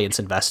audience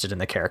invested in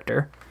the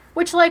character.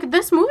 Which, like,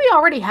 this movie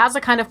already has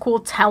a kind of cool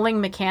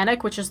telling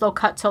mechanic, which is they'll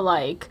cut to,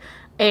 like,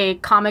 a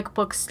comic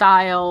book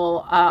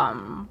style,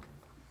 a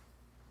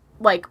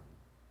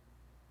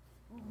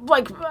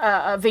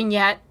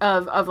vignette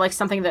of like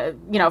something that,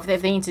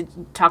 if they need to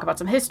talk about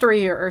some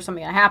history or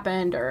something that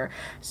happened, or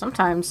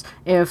sometimes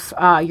if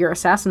your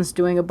assassin's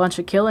doing a bunch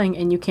of killing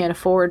and you can't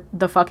afford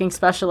the fucking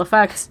special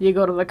effects, you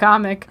go to the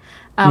comic,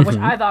 which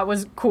I thought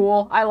was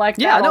cool. I liked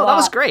that a lot. That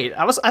was great.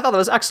 I thought that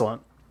was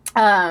excellent.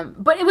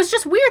 But it was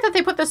just weird that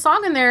they put this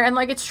song in there, and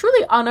like it's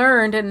truly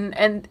unearned,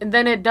 and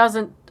then it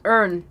doesn't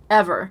earn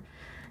ever.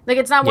 Like,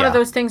 it's not one of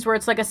those things where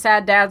it's like a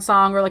Sad Dad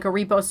song or like a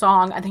Repo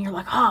song, and then you're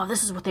like, oh,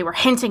 this is what they were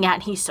hinting at,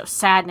 and he's so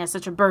sad and has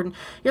such a burden.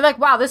 You're like,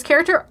 wow, this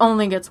character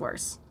only gets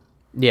worse.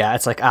 Yeah,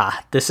 it's like,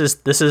 this is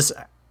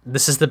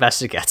the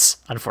best it gets,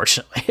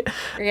 unfortunately.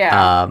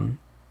 Yeah.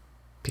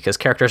 Because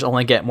characters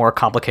only get more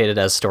complicated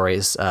as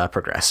stories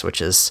progress,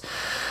 which is,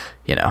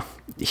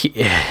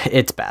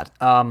 it's bad.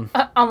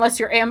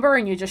 Unless you're Amber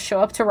and you just show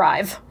up to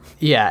Rive.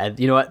 Yeah, and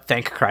you know what?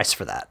 Thank Christ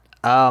for that.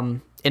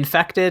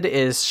 Infected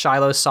is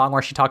Shiloh's song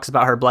where she talks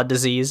about her blood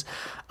disease.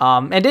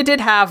 And it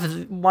did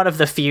have one of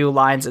the few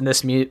lines in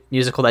this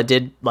musical that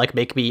did like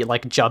make me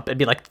like jump and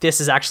be like, this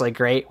is actually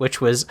great,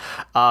 which was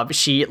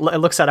she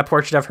looks at a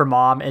portrait of her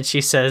mom and she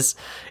says,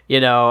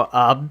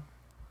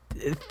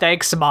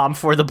 thanks, Mom,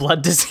 for the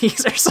blood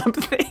disease or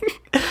something.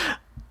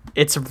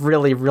 It's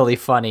really, really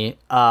funny.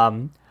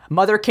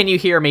 Mother, can you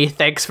hear me?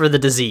 Thanks for the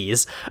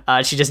disease.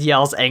 She just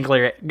yells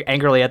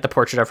angrily at the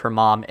portrait of her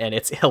mom, and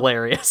it's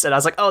hilarious. And I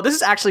was like, oh, this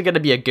is actually going to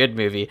be a good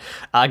movie.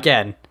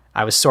 Again,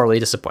 I was sorely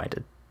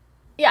disappointed.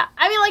 Yeah,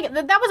 I mean, like,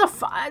 that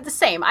was the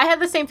same. I had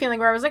the same feeling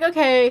where I was like,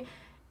 okay,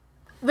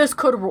 this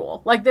could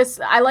rule. Like,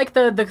 this, I like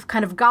the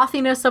kind of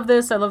gothiness of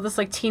this. I love this,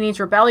 like, teenage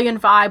rebellion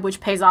vibe,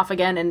 which pays off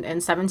again in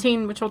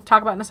 17, which we'll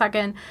talk about in a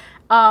second.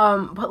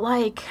 But,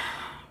 like,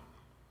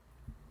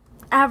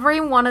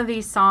 every one of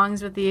these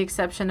songs, with the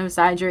exception of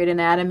Zydrate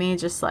Anatomy,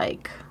 just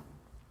like,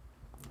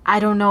 I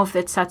don't know if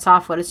it sets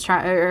off what it's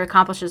trying or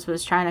accomplishes what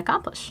it's trying to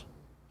accomplish.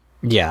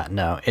 Yeah,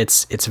 no,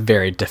 it's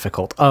very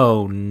difficult.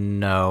 Oh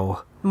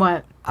no.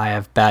 What? I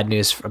have bad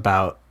news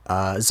about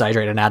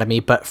Zydrate Anatomy,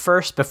 but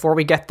first, before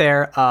we get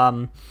there,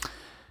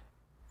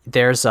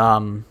 there's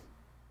a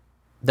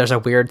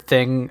weird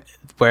thing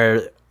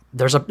where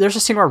there's a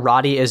scene where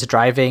Roddy is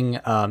driving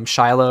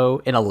Shiloh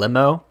in a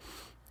limo,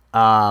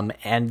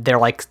 and they're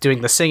like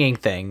doing the singing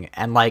thing,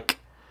 and like,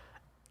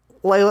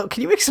 Layla,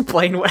 can you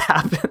explain what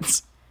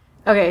happens?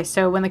 Okay,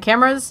 so when the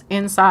camera's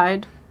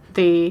inside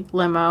the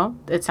limo,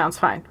 it sounds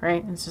fine,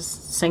 right? It's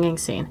just a singing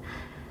scene.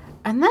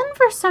 And then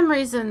for some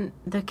reason,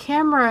 the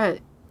camera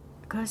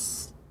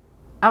goes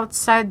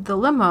outside the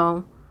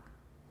limo,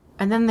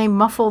 and then they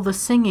muffle the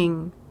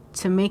singing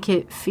to make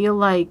it feel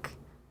like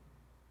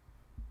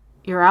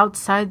you're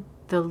outside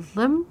the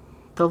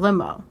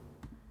limo.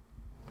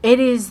 It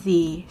is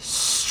the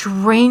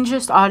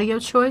strangest audio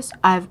choice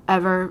I've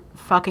ever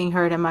fucking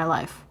heard in my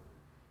life.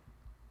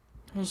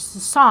 There's a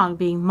song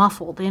being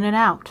muffled in and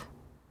out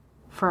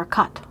for a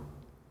cut.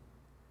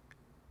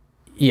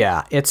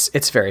 Yeah,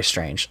 it's very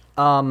strange.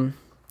 Layla,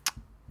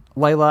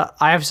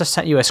 I have just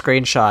sent you a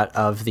screenshot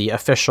of the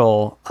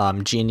official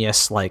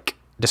Genius like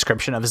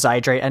description of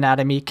Zydrate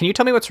Anatomy. Can you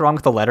tell me what's wrong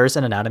with the letters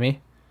in Anatomy?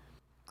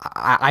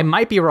 I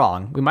might be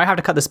wrong. We might have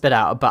to cut this bit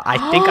out, but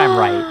I think I'm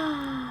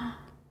right.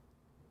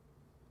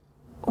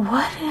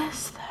 What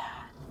is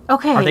that?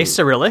 Okay. Are they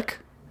Cyrillic?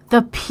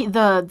 The P,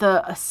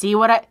 the see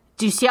what I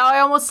do you see how I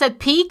almost said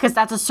P? Because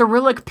that's a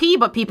Cyrillic P,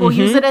 but people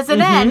use it as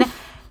an N.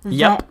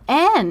 Yep. The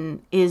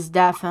N is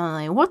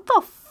definitely. What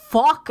the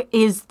fuck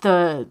is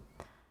the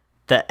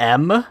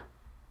M?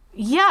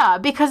 Yeah,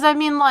 because I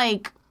mean,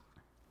 like,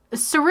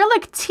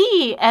 Cyrillic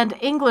T and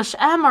English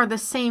M are the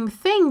same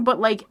thing, but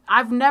like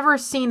I've never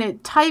seen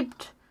it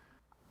typed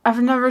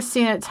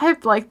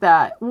like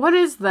that. What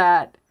is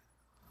that?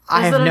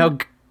 I have no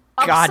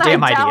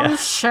goddamn idea.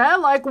 Shit?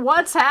 Like,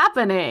 what's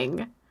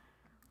happening?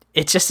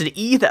 It's just an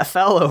E that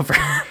fell over.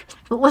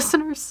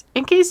 Listeners,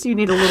 in case you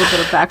need a little bit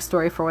of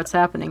backstory for what's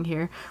happening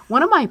here,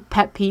 one of my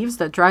pet peeves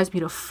that drives me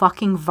to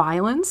fucking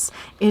violence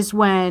is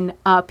when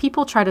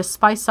people try to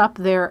spice up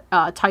their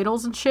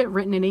titles and shit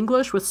written in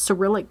English with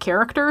Cyrillic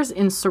characters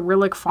in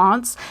Cyrillic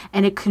fonts,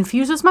 and it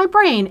confuses my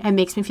brain and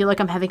makes me feel like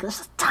I'm having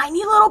this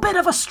tiny little bit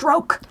of a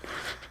stroke.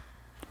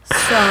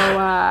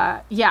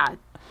 So, yeah,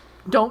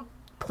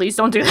 please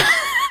don't do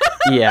that.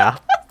 Yeah.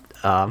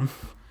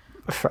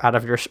 Out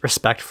of your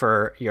respect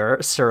for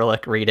your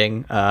Cyrillic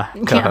reading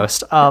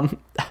co-host. Yeah.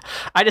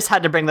 I just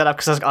had to bring that up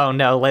because I was like, oh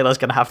no, Layla's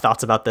going to have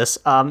thoughts about this.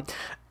 Dang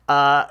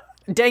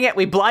it,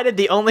 we blinded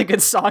the only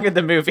good song in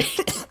the movie.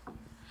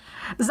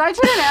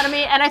 Zydrate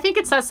Anatomy, and I think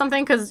it says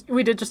something because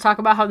we did just talk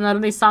about how none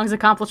of these songs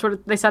accomplish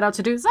what they set out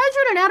to do.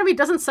 Zydrate Anatomy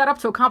doesn't set up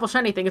to accomplish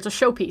anything. It's a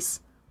showpiece.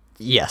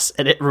 Yes,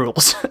 and it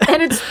rules.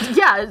 And it's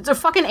a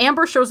fucking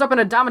Amber shows up in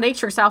a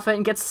dominatrix outfit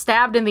and gets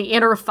stabbed in the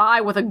inner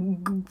thigh with a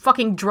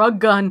fucking drug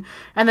gun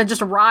and then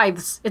just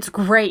writhes. It's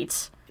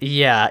great.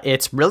 Yeah,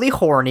 it's really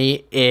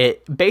horny.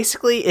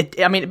 Basically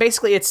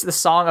it's the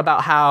song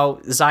about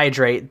how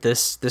Zydrate,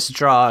 this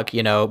drug,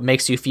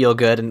 makes you feel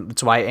good, and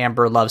that's why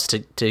Amber loves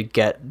to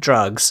get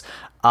drugs.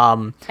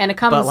 And it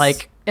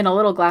comes in a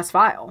little glass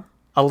vial.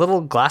 A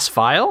little glass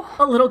vial?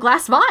 A little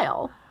glass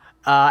vial.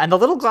 And the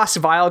little glass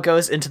vial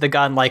goes into the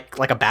gun like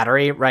a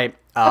battery, right?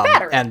 A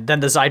battery. And then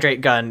the Zydrate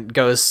gun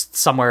goes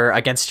somewhere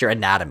against your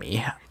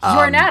anatomy.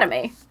 Your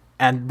anatomy.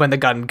 And when the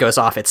gun goes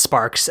off, it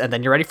sparks, and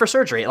then you're ready for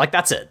surgery. Like,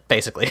 that's it,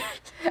 basically.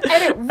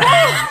 And it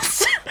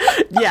runs!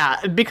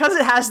 Yeah, because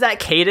it has that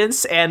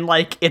cadence, and,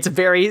 like, it's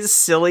very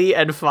silly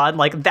and fun.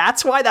 Like,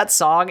 that's why that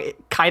song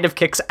kind of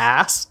kicks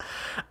ass.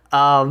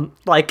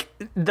 Like,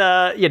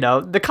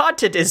 the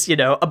content is,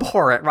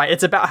 abhorrent, right?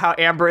 It's about how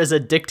Amber is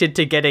addicted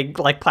to getting,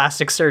 like,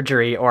 plastic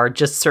surgery or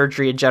just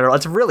surgery in general.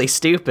 It's really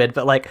stupid,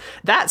 but, like,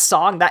 that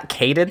song, that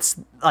cadence,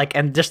 like,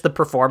 and just the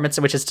performance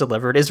in which it's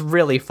delivered is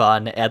really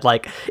fun. And,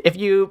 like, if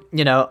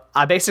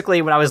I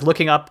basically, when I was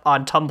looking up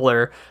on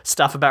Tumblr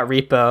stuff about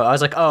Repo, I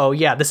was like, oh,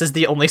 yeah, this is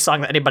the only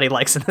song that anybody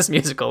likes in this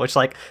musical, which,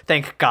 like,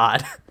 thank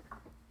God.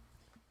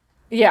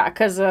 Yeah,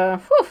 because, the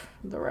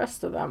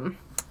rest of them...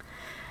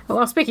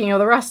 Well, speaking of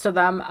the rest of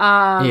them,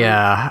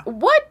 yeah.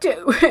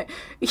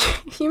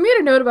 You made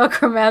a note about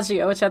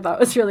Chromaggio, which I thought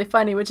was really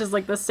funny, which is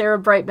like the Sarah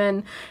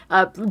Brightman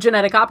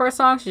genetic opera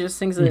song. She just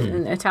sings it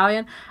in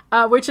Italian,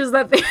 which is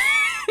that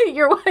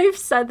your wife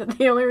said that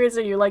the only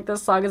reason you like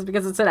this song is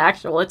because it's an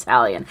actual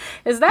Italian.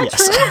 Is that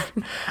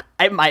true?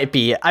 It might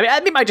be. I mean,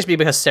 it might just be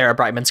because Sarah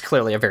Brightman's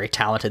clearly a very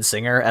talented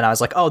singer, and I was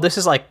like, oh, this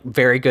is like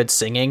very good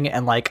singing,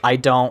 and like I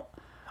don't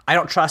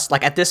trust,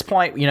 like, at this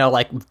point,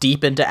 like,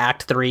 deep into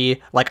Act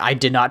 3, like, I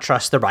did not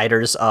trust the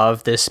writers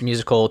of this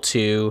musical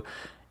to,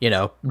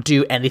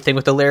 do anything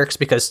with the lyrics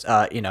because,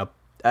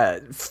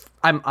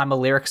 I'm a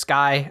lyrics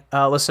guy,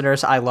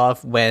 listeners. I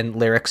love when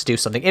lyrics do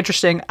something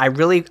interesting. I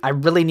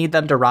really need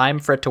them to rhyme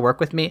for it to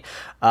work with me.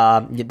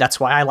 That's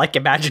why I like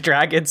Imagine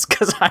Dragons,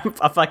 because I'm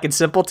a fucking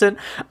simpleton.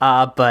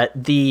 But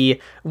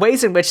the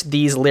ways in which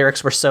these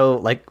lyrics were so,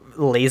 like,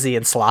 lazy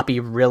and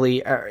sloppy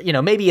really,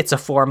 maybe it's a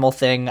formal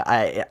thing.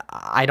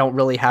 I don't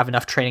really have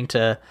enough training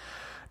to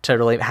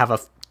really have a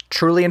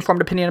truly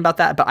informed opinion about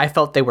that, but I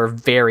felt they were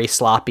very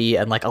sloppy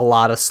and like a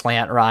lot of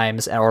slant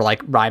rhymes or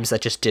like rhymes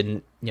that just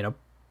didn't,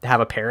 have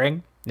a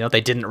pairing.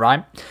 They didn't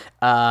rhyme.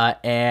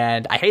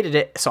 And I hated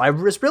it. So I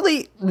was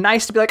really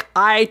nice to be like,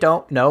 I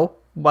don't know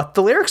what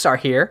the lyrics are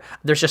here.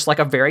 There's just like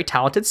a very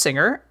talented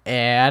singer,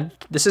 and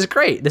this is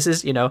great. This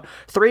is,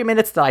 3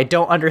 minutes that I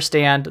don't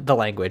understand the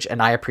language,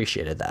 and I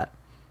appreciated that.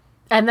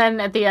 And then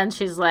at the end,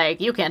 she's like,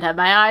 you can't have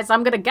my eyes.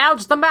 I'm going to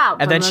gouge them out.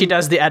 And then she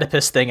does the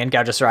Oedipus thing and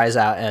gouges her eyes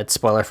out. And it's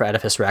spoiler for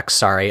Oedipus Rex.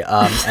 Sorry.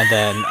 And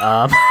then,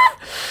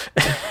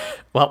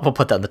 well, we'll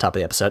put that on the top of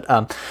the episode.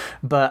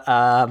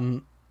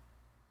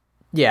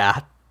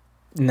 Yeah.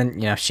 And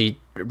then,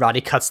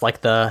 Roddy cuts like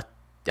the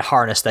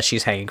harness that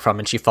she's hanging from,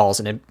 and she falls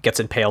and it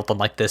gets impaled on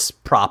like this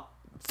prop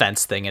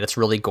fence thing. And it's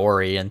really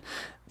gory and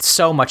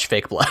so much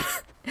fake blood.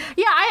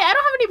 Yeah, I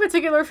don't have any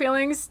particular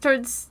feelings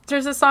towards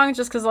this song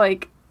just because,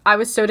 like, I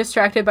was so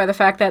distracted by the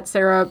fact that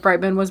Sarah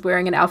Brightman was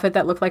wearing an outfit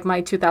that looked like my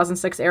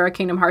 2006 era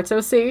Kingdom Hearts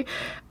OC. And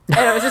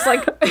I was just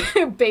like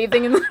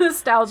bathing in the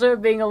nostalgia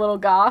of being a little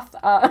goth.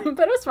 But it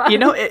was fun.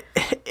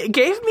 It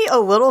gave me a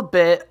little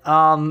bit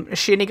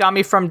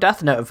Shinigami from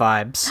Death Note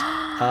vibes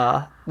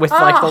with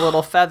like the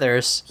little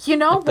feathers. You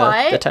know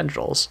what? The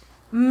tendrils.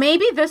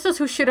 Maybe this is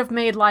who should have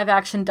made live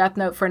action Death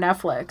Note for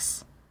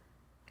Netflix.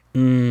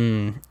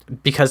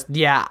 Because,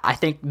 yeah, I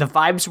think the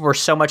vibes were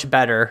so much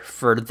better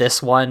for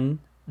this one.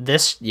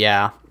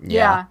 Yeah.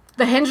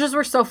 The hinges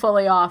were so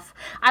fully off.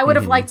 I would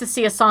have liked to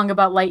see a song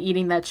about Light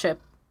eating that chip.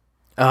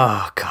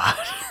 Oh, God.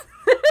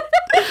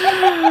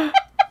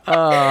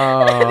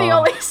 The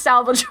only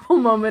salvageable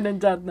moment in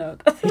Death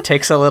Note. He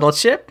takes a little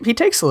chip. He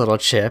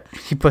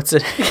puts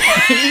it,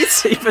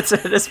 he puts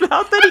it in his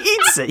mouth, then he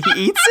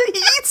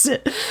eats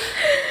it.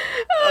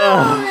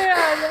 Oh,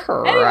 man.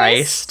 Christ.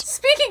 Anyways,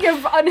 speaking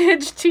of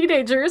unhinged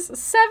teenagers,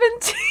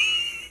 17.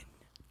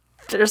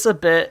 There's a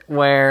bit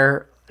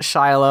where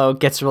Shiloh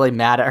gets really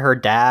mad at her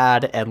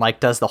dad and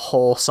like does the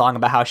whole song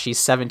about how she's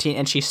 17,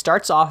 and she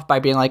starts off by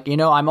being like,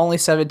 I'm only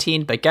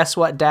 17, but guess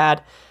what,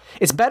 Dad?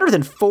 It's better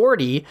than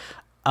 40.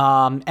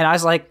 And I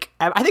was like,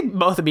 I think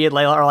both of me and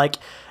Layla are like,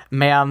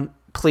 ma'am,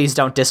 please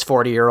don't diss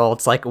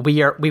 40-year-olds. Like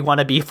we want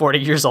to be 40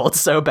 years old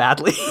so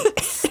badly.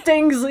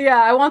 Stings.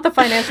 Yeah, I want the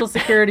financial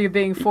security of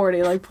being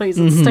 40. Like, please,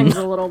 it stings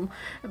a little.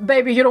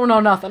 Baby, you don't know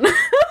nothing.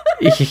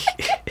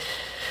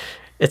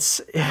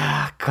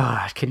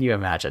 God, can you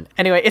imagine?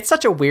 Anyway, it's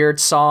such a weird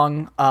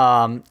song.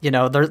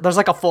 There's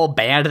like a full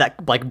band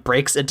that like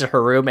breaks into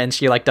her room, and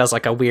she like does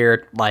like a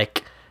weird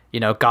like,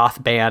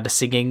 goth band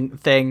singing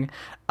thing.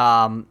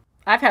 I've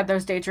had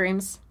those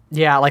daydreams.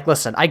 Yeah, like,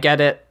 listen, I get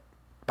it.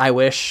 I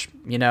wish,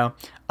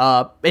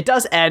 it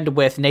does end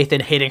with Nathan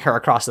hitting her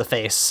across the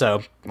face.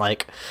 So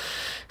like,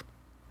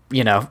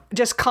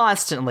 just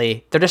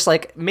constantly, they're just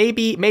like,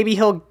 maybe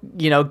he'll,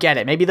 get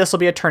it. Maybe this will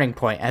be a turning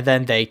point. And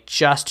then they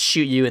just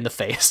shoot you in the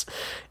face.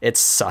 It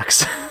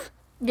sucks.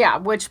 Yeah,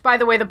 which, by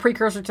the way, the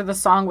precursor to the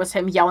song was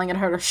him yelling at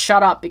her to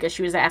shut up because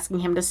she was asking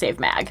him to save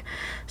Mag.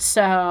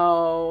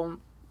 So,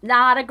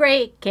 not a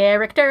great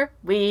character.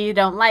 We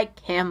don't like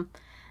him.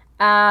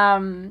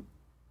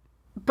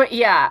 But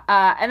yeah,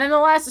 and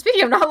then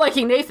speaking of not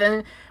liking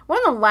Nathan, one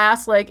of the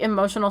last, like,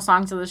 emotional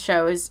songs of the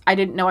show is I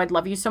Didn't Know I'd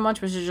Love You So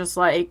Much, which is just,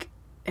 like,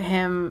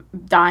 him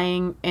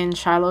dying in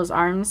Shiloh's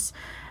arms.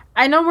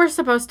 I know we're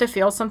supposed to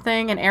feel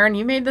something, and Aaron,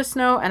 you made this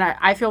note, and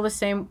I feel the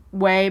same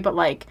way, but,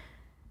 like,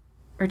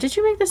 or did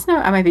you make this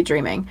note? I might be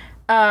dreaming.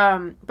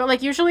 But,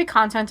 like, usually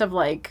content of,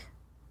 like,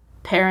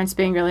 parents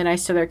being really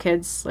nice to their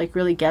kids, like,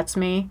 really gets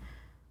me.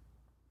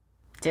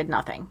 Did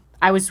nothing.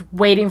 I was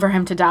waiting for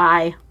him to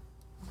die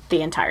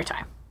the entire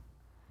time.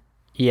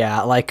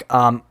 Yeah, like,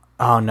 oh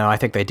no, I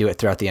think they do it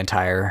throughout the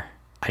entire...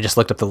 I just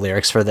looked up the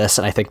lyrics for this,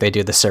 and I think they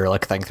do the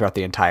Cyrillic thing throughout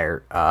the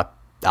entire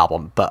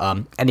album.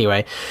 But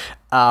anyway,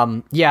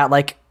 yeah,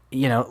 like,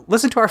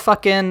 listen to our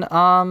fucking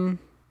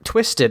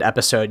Twisted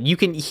episode. You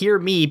can hear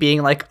me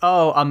being like,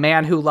 oh, a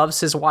man who loves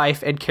his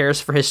wife and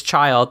cares for his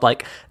child,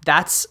 like,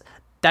 that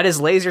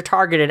is laser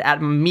targeted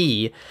at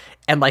me.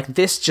 And, like,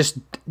 this just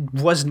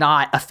was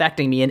not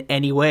affecting me in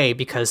any way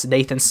because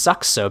Nathan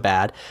sucks so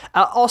bad.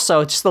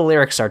 Also, just the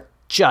lyrics are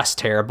just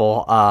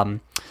terrible.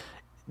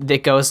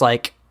 It goes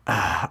like,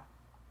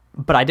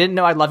 but I didn't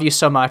know I'd love you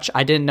so much.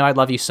 I didn't know I'd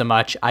love you so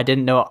much. I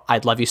didn't know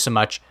I'd love you so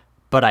much,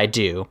 but I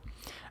do.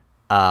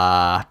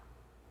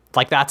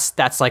 Like,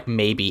 that's like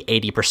maybe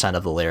 80%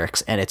 of the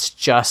lyrics, and it's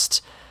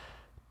just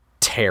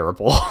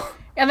terrible.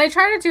 And they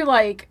try to do,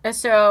 like,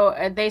 so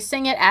they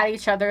sing it at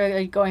each other,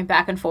 like, going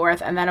back and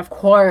forth, and then, of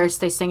course,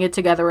 they sing it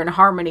together in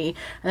harmony,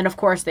 and then, of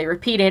course, they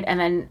repeat it, and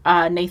then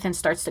Nathan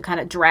starts to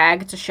kind of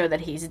drag to show that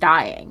he's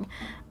dying.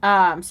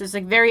 So it's,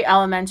 like, very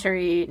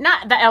elementary.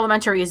 Not that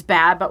elementary is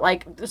bad, but,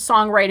 like,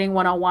 songwriting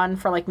 101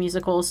 for, like,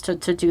 musicals to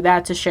do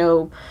that, to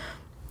show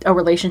a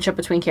relationship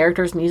between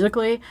characters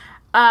musically.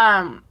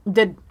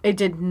 It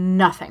did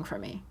nothing for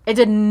me. It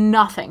did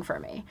nothing for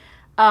me.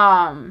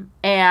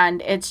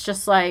 And it's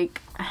just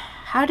like...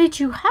 How did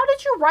you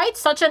write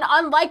such an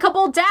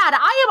unlikable dad?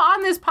 I am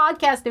on this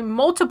podcast in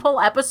multiple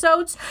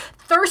episodes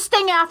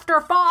thirsting after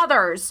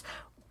fathers.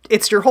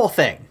 it's your whole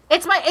thing. You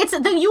gave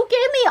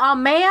me a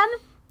man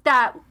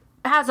that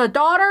has a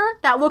daughter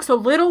that looks a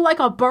little like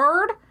a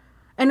bird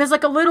and is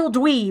like a little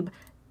dweeb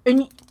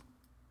in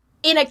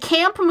a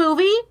camp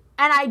movie,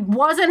 and I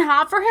wasn't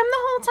hot for him the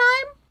whole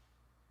time?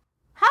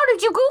 How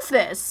did you goof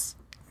this?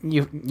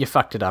 You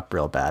fucked it up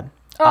real bad.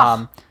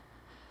 Ugh.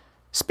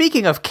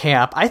 Speaking of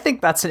camp, I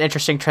think that's an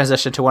interesting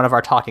transition to one of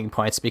our talking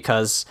points,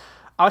 because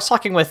I was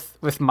talking with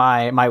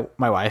my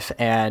wife,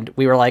 and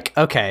we were like,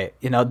 okay,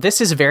 this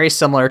is very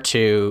similar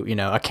to,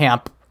 a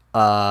camp,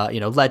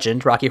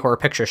 legend, Rocky Horror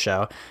Picture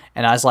Show.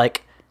 And I was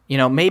like,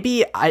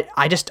 maybe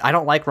I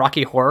don't like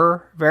Rocky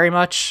Horror very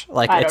much.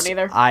 Like, I don't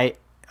either.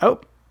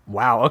 Oh,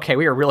 wow. Okay.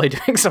 We are really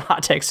doing some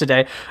hot takes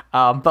today.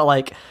 But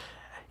like,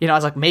 I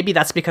was like, maybe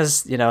that's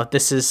because,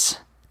 this is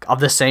of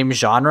the same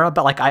genre,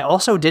 but like, I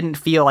also didn't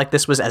feel like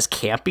this was as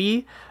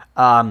campy.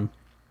 I'm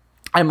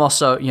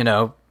also,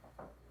 I'm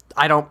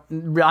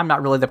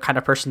not really the kind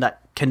of person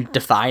that can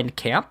define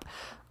camp.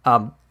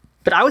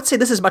 But I would say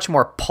this is much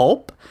more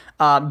pulp.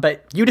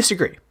 But you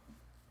disagree.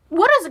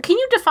 Can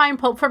you define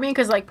pulp for me?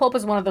 Because like pulp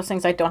is one of those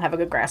things I don't have a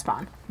good grasp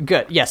on.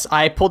 Good. Yes,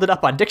 I pulled it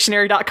up on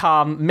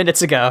dictionary.com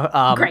minutes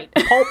ago. Great.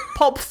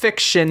 Pulp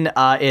fiction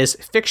is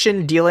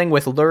fiction dealing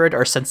with lurid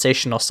or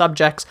sensational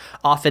subjects,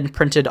 often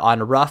printed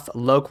on rough,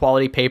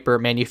 low-quality paper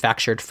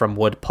manufactured from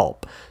wood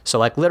pulp. So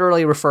like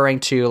literally referring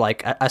to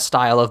like a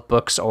style of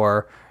books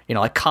or,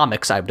 like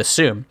comics, I would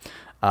assume,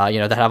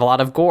 that have a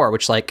lot of gore,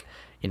 which like,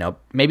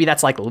 maybe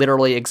that's like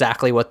literally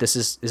exactly what this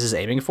is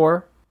aiming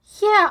for.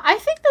 Yeah, I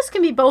think this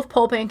can be both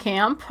pulp and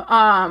camp.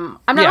 I'm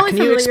not really familiar.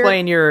 Can you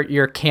explain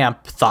your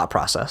camp thought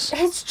process?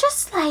 It's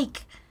just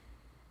like,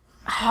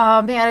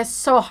 oh man, it's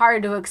so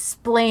hard to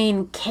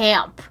explain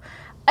camp.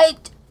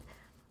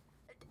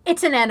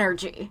 It's an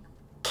energy.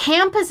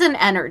 Camp is an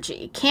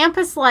energy. Camp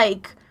is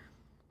like,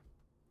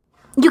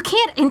 you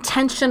can't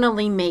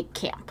intentionally make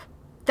camp.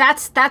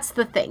 That's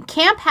the thing.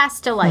 Camp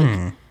has to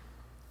like,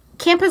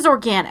 camp is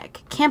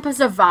organic. Camp is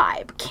a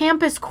vibe.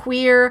 Camp is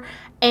queer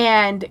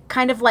and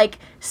kind of like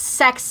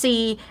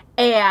sexy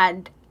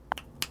and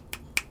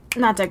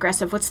not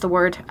digressive. What's the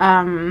word?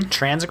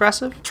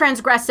 Transgressive?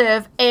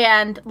 Transgressive,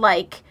 and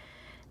like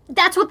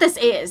that's what this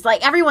is.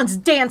 Like everyone's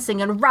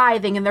dancing and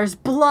writhing and there's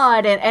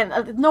blood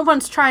and no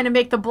one's trying to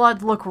make the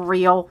blood look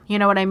real. You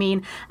know what I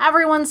mean?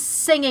 Everyone's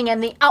singing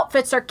and the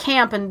outfits are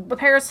camp and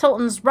Paris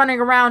Hilton's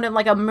running around in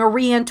like a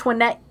Marie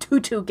Antoinette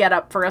tutu get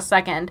up for a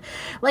second.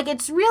 Like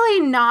it's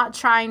really not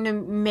trying to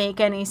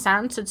make any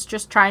sense. It's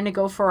just trying to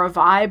go for a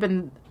vibe,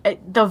 and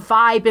the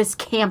vibe is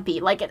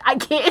campy. Like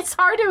it's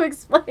hard to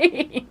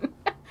explain.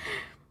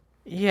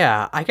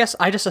 Yeah, I guess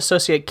I just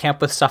associate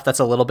camp with stuff that's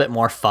a little bit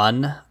more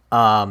fun.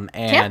 And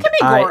camp can be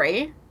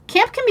gory.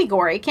 Camp can be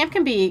gory. Camp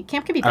can be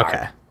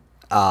dark.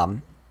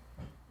 Okay.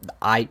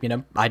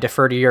 I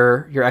defer to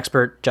your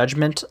expert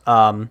judgment.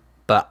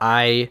 But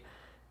I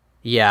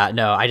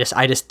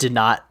just did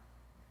not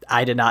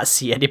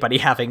see anybody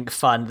having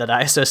fun that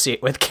I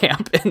associate with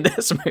camp in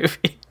this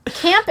movie.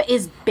 Camp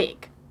is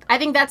big. I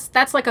think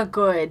that's like a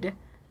good,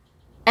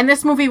 and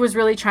this movie was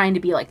really trying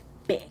to be like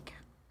big.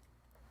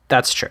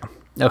 That's true.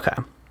 Okay.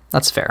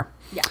 That's fair.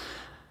 Yeah.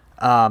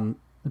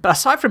 But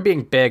aside from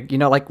being big,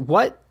 like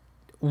what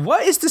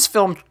is this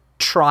film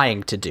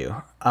trying to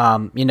do?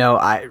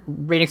 I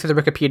reading through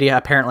the Wikipedia,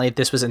 apparently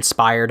this was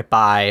inspired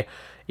by,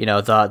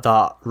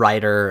 the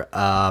writer.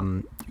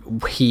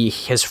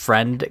 His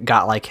friend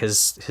got like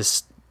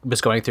his was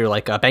going through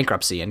like a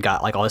bankruptcy and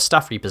got like all his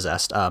stuff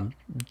repossessed.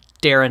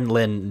 Darren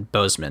Lynn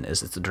Bousman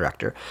is the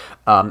director,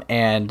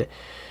 and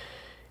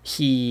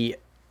he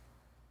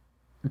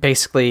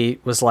basically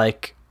was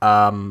like,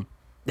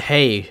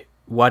 hey,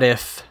 what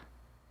if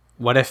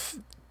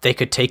they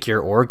could take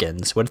your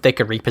organs? What if they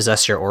could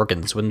repossess your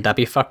organs? Wouldn't that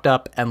be fucked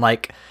up? And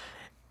like,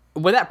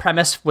 when that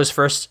premise was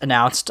first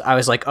announced, I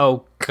was like,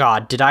 oh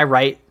God, did I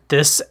write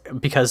this?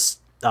 Because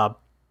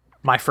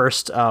my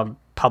first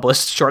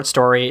published short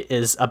story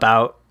is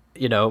about,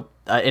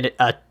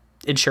 a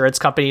insurance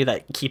company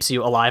that keeps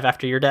you alive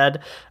after you're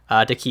dead,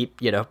 to keep,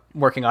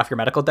 working off your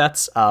medical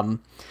debts. And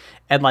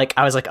like,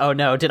 I was like, oh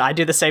no, did I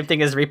do the same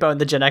thing as Repo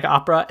and the Genetic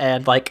Opera?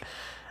 And like,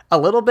 a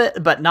little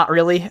bit, but not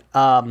really.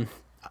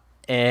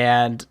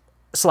 And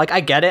so like,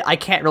 I get it. I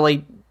can't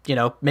really,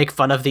 make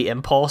fun of the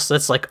impulse.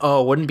 That's like,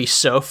 oh, wouldn't it be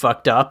so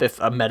fucked up if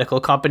a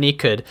medical company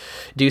could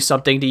do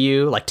something to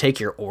you, like take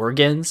your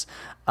organs,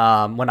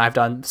 when I've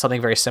done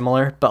something very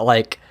similar. But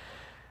like,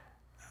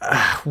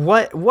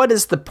 what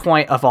is the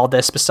point of all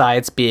this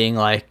besides being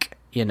like,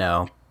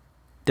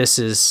 this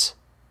is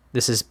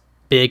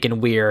big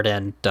and weird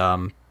and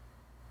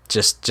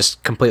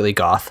just completely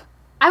goth.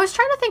 I was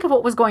trying to think of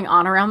what was going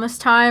on around this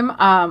time,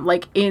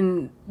 like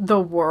in the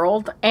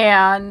world,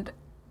 and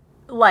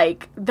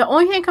like the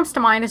only thing that comes to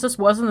mind is this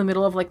was in the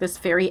middle of like this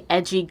very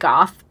edgy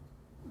goth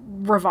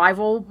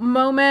revival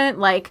moment,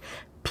 like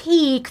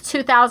peak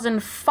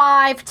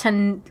 2005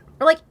 to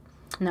like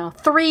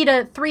 3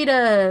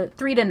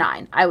 to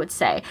 9, I would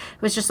say.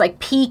 It was just like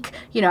peak,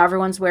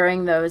 everyone's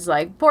wearing those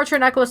like portrait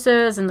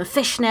necklaces and the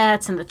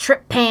fishnets and the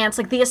trip pants,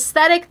 like the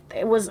aesthetic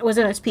was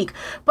in its peak.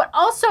 But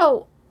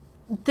also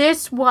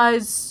this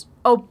was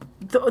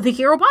the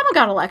year Obama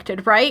got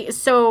elected, right?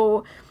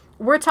 So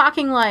we're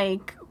talking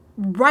like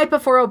right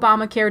before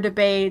Obamacare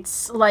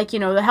debates, like, you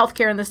know, the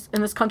healthcare in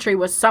this country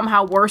was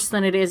somehow worse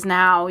than it is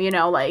now, you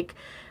know, like,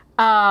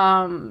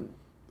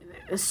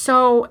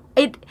 so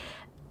it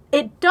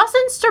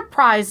doesn't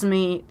surprise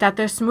me that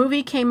this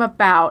movie came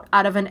about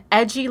out of an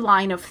edgy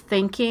line of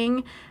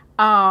thinking,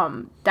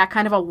 that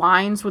kind of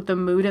aligns with the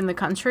mood in the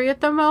country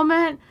at the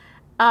moment.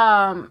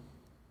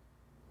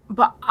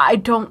 But I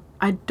don't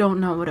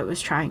know what it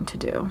was trying to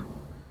do.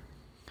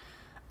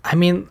 I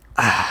mean,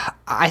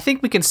 I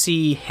think we can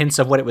see hints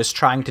of what it was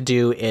trying to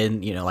do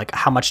in, you know, like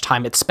how much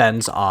time it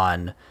spends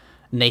on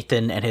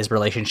Nathan and his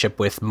relationship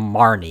with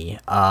Marnie,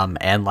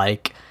 and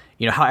like,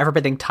 you know, how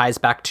everything ties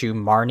back to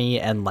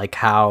Marnie, and like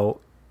how,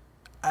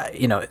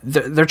 you know,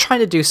 they're trying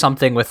to do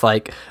something with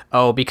like,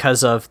 oh,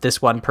 because of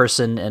this one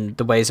person and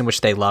the ways in which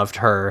they loved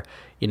her,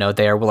 you know,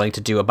 they are willing to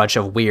do a bunch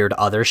of weird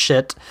other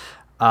shit.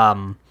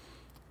 But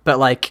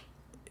like,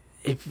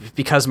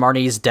 because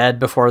Marnie's dead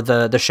before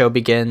the show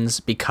begins,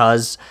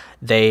 because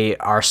they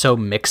are so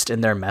mixed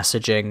in their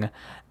messaging,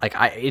 like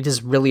it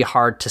is really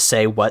hard to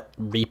say what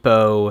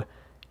Repo,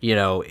 you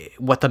know,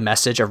 what the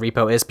message of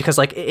Repo is, because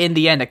like in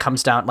the end it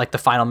comes down, like the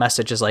final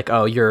message is like,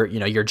 oh, your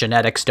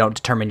genetics don't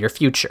determine your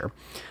future.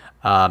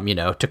 You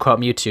know, to quote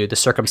Mewtwo, the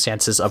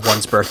circumstances of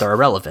one's birth are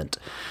irrelevant.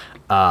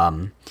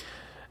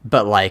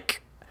 But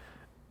like,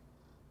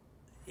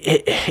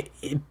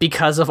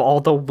 because of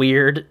all the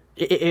weird,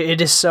 it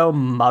is so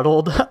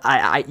muddled.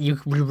 You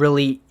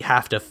really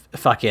have to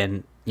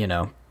fucking, you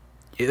know,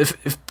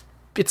 if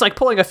it's like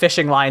pulling a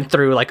fishing line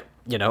through like,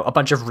 you know, a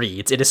bunch of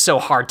reeds. It is so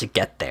hard to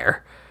get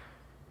there.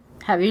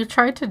 Have you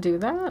tried to do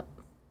that?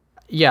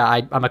 Yeah,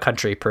 I'm a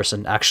country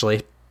person,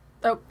 actually.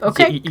 Oh,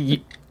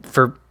 okay.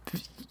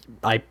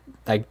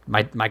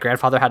 My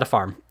grandfather had a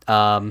farm.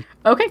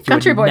 Okay,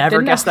 country boy.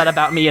 Never guess that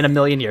about me in a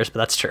million years, but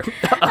that's true.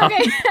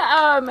 Okay.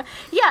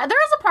 Yeah,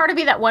 there is a part of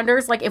me that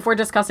wonders, like, if we're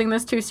discussing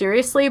this too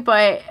seriously.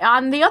 But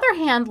on the other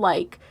hand,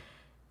 like,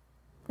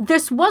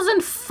 this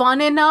wasn't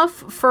fun enough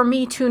for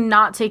me to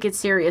not take it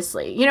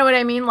seriously. You know what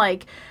I mean?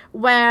 Like,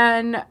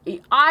 when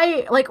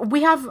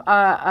we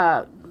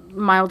have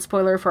mild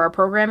spoiler for our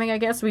programming, I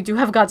guess. We do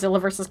have Godzilla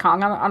vs.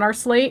 Kong on our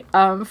slate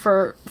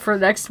for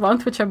next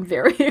month, which I'm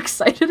very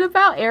excited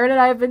about. Aaron and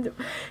I have been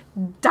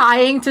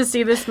dying to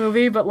see this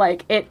movie, but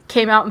like it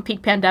came out in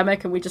peak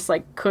pandemic and we just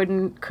like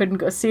couldn't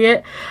go see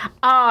it.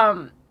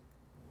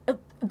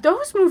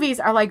 Those movies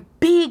are like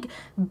big,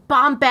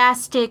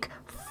 bombastic,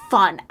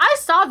 fun. I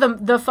saw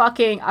the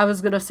fucking, I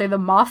was gonna say the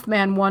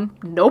Mothman one.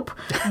 Nope.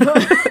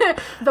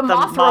 The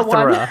Mothra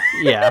one.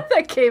 Yeah.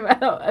 That came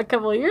out a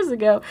couple of years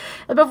ago.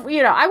 But,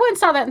 you know, I went and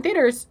saw that in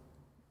theaters.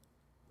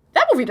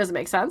 That movie doesn't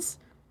make sense.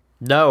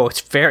 No, it's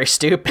very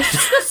stupid.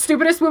 It's the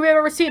stupidest movie I've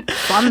ever seen.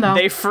 Fun, though.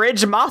 They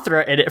fridge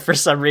Mothra in it for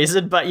some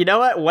reason, but you know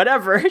what?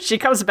 Whatever. She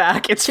comes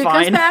back. It's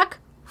fine. She comes back.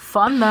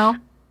 Fun, though.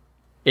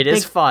 It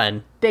is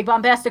fun. Big,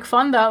 bombastic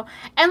fun, though.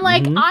 And,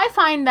 like, I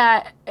find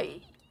that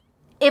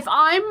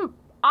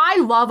I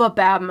love a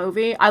bad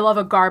movie. I love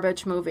a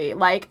garbage movie.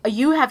 Like,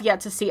 you have yet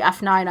to see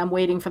F9. I'm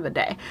waiting for the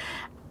day.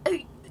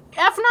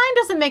 F9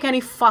 doesn't make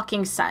any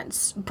fucking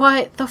sense.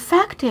 But the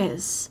fact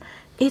is,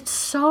 it's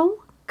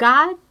so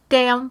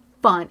goddamn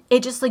fun.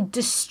 It just, like,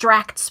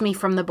 distracts me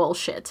from the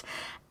bullshit.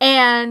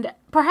 And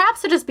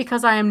perhaps it is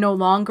because I am no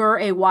longer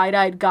a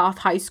wide-eyed goth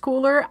high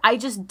schooler. I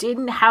just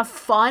didn't have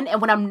fun.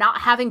 And when I'm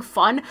not having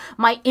fun,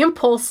 my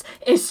impulse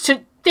is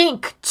to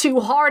think too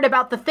hard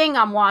about the thing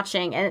I'm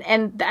watching.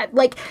 And that,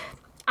 like,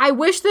 I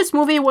wish this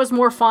movie was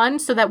more fun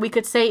so that we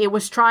could say it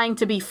was trying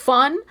to be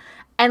fun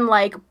and,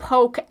 like,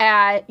 poke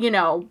at, you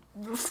know,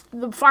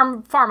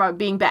 pharma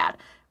being bad.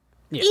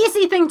 Yeah.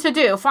 Easy thing to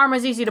do.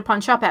 Pharma's easy to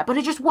punch up at, but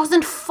it just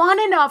wasn't fun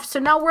enough. So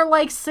now we're,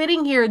 like,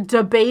 sitting here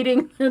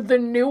debating the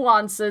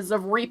nuances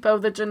of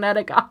Repo the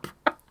Genetic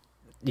Opera.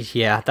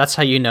 Yeah, that's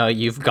how you know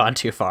you've gone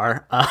too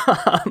far.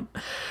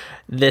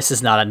 This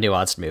is not a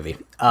nuanced movie.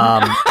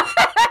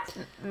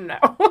 No.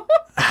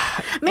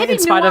 Maybe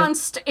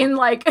nuanced in,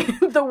 like,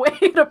 the way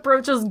it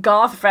approaches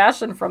goth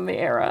fashion from the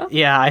era.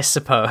 Yeah, I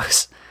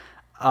suppose.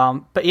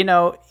 But, you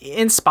know,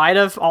 in spite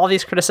of all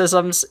these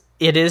criticisms,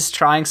 it is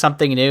trying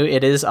something new.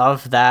 It is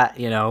of that,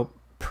 you know,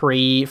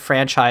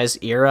 pre-franchise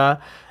era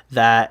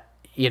that,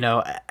 you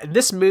know,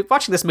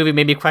 watching this movie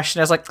made me question.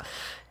 I was like,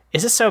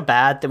 is it so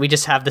bad that we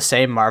just have the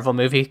same Marvel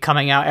movie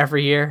coming out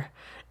every year?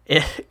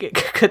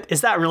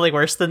 Is that really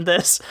worse than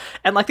this?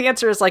 And like the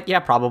answer is like, yeah,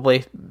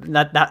 probably.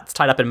 That's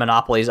tied up in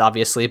monopolies,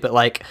 obviously, but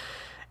like,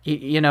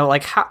 you know,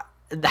 like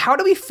how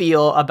do we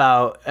feel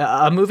about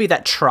a movie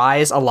that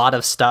tries a lot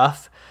of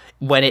stuff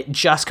when it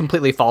just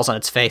completely falls on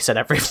its face at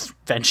every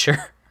venture?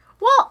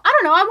 Well, I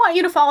don't know. I want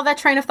you to follow that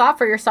train of thought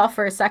for yourself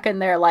for a second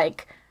there.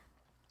 Like,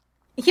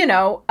 you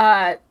know,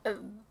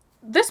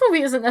 this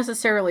movie isn't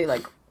necessarily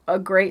like a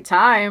great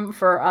time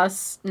for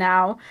us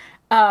now,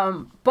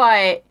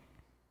 but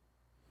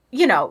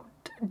you know,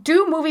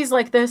 do movies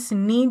like this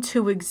need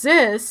to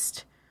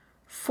exist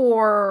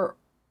for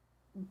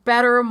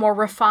better, more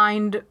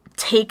refined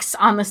takes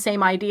on the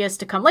same ideas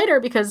to come later.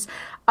 Because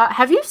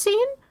have you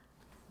seen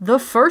the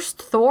first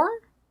Thor?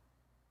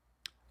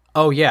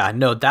 Oh yeah,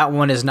 no, that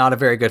one is not a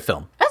very good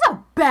film. That's a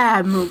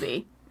bad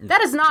movie.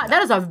 That is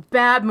a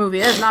bad movie.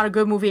 That is not a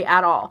good movie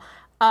at all.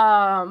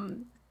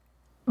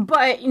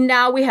 But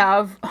now we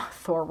have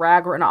Thor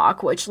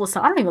Ragnarok, which,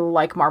 listen, I don't even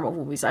like Marvel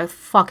movies. I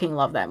fucking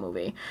love that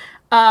movie.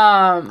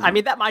 I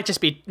mean, that might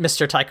just be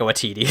Mr. Taika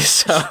Waititi,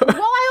 so.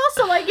 Well, I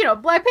also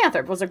like, Black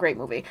Panther was a great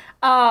movie.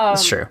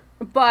 That's true.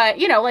 But,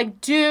 I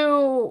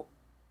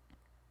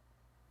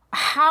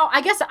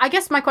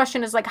guess my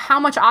question is, like, how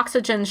much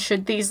oxygen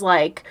should these,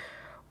 like,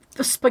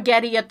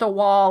 spaghetti at the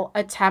wall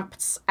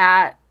attempts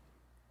at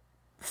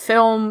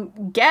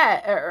film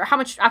get, or how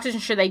much oxygen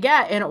should they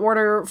get in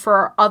order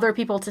for other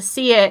people to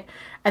see it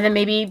and then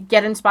maybe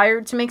get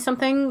inspired to make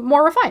something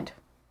more refined?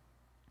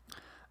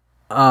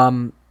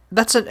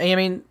 That's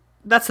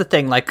the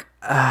thing. Like,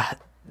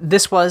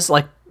 this was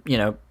like,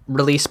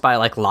 released by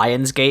like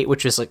Lionsgate,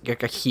 which is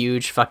like a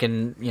huge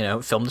fucking,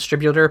 film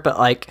distributor, but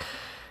like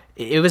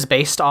it was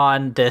based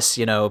on this,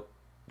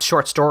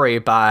 short story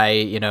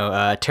by,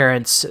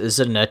 Terrence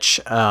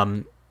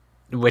Zidnich,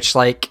 which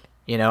like,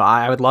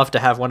 I would love to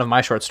have one of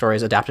my short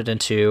stories adapted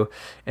into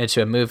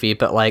a movie,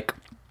 but like,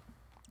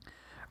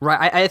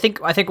 right. I think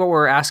what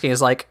we're asking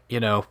is like,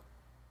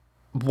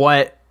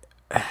 what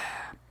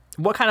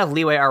kind of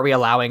leeway are we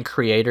allowing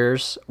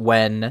creators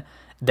when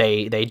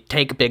they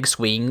take big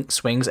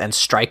swings and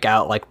strike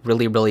out like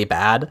really, really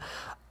bad?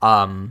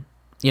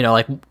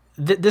 Like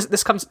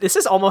this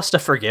is almost a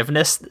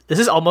forgiveness. This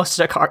is almost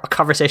a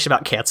conversation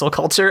about cancel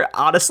culture,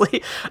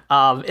 honestly.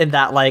 In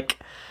that like,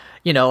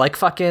 like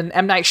fucking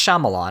M. Night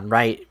Shyamalan,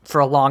 right? For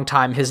a long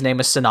time, his name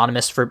was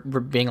synonymous for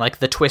being like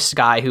the twist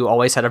guy who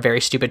always had a very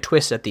stupid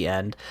twist at the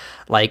end.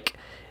 Like,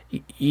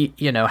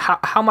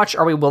 how much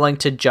are we willing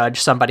to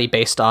judge somebody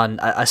based on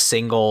a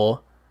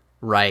single,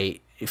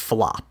 right,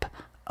 flop?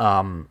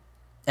 And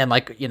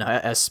like,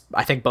 as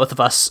I think both of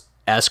us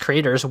as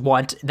creators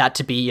want that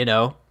to be,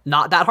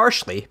 not that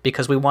harshly,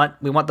 because we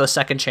want those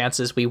second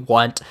chances. We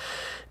want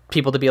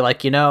people to be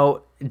like,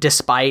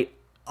 despite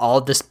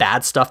all this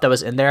bad stuff that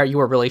was in there, you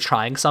were really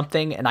trying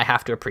something, and I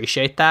have to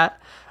appreciate that.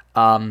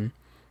 And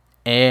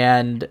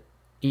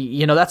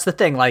that's the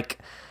thing. Like,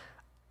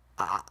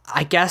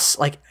 I guess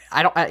like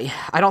I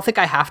don't think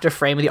I have to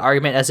frame the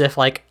argument as if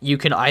like you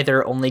can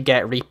either only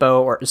get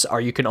Repo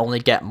or you can only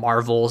get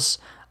Marvels.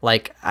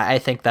 Like, I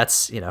think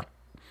that's,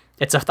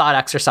 it's a thought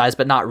exercise,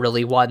 but not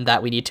really one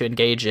that we need to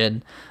engage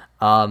in.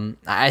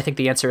 I think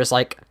the answer is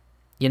like,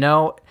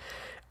 y'all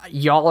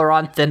are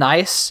on thin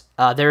ice.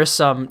 There's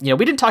some,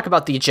 we didn't talk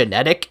about the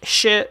genetic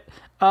shit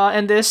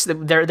in this.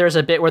 There's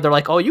a bit where they're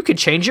like, oh, you could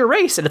change your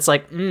race, and it's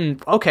like,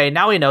 okay,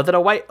 now we know that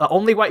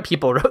only white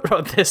people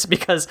wrote this,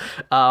 because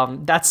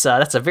that's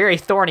a very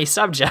thorny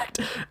subject.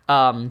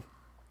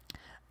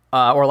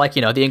 Or like,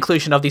 the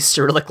inclusion of these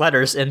Cyrillic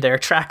letters in their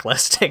track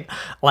listing.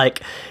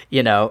 Like,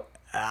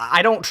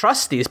 I don't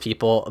trust these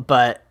people,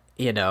 but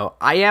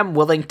I am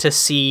willing to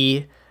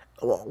see,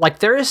 like,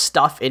 there is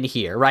stuff in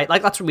here, right?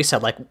 Like, that's what we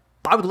said. Like,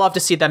 I would love to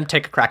see them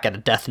take a crack at a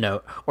Death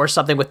Note or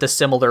something with a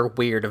similar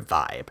weird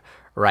vibe,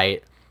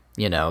 right?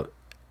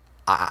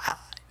 I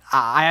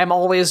am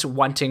always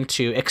wanting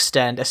to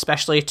extend,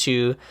 especially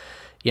to,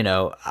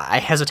 I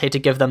hesitate to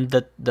give them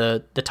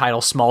the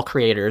title small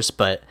creators,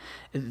 but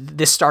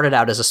this started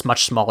out as a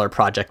much smaller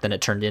project than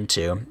it turned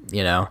into,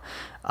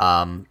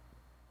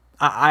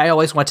 I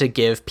always want to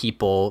give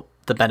people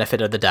the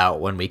benefit of the doubt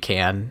when we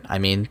can. I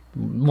mean,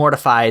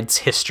 Mortified's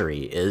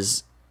history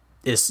is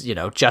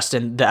just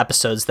in the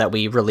episodes that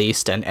we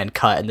released and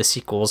cut in the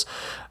sequels,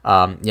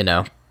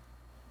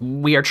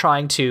 we are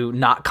trying to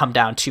not come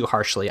down too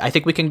harshly. I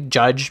think we can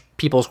judge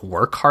people's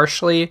work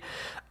harshly,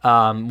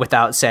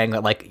 without saying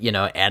that, like,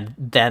 and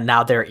then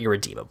now they're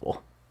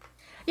irredeemable.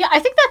 Yeah, I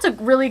think that's a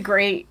really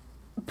great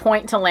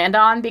point to land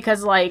on,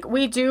 because like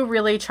we do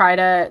really try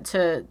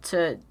to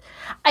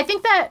I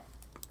think that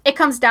it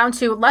comes down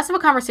to less of a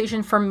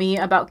conversation for me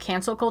about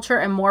cancel culture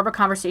and more of a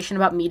conversation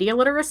about media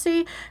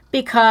literacy,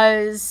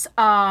 because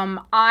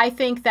I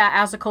think that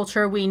as a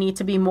culture we need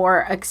to be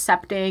more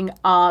accepting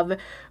of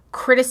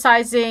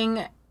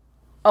criticizing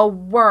a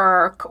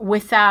work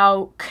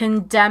without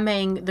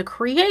condemning the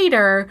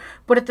creator,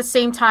 but at the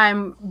same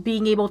time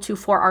being able to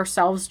for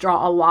ourselves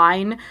draw a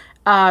line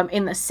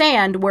in the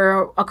sand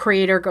where a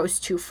creator goes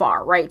too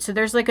far, right? So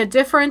there's like a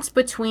difference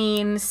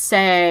between,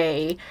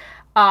 say,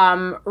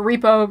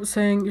 Repo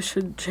saying you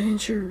should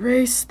change your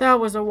race. That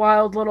was a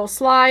wild little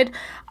slide.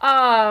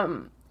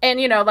 And,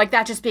 like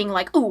that just being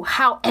like, ooh,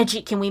 how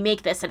edgy can we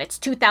make this? And it's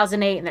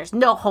 2008 and there's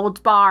no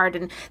holds barred.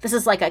 And this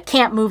is like a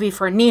camp movie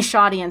for a niche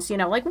audience,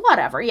 like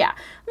whatever. Yeah.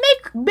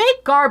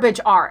 Make garbage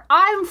art.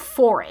 I'm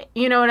for it.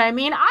 You know what I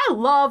mean? I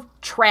love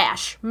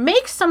trash.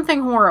 Make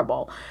something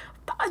horrible.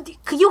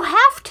 You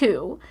have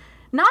to.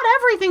 Not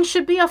everything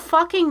should be a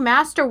fucking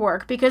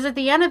masterwork, because at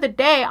the end of the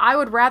day, I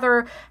would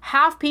rather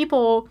have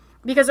people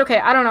because, okay,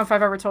 I don't know if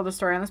I've ever told this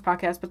story on this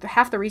podcast, but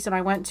half the reason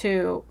I went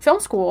to film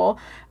school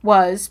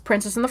was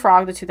Princess and the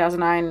Frog, the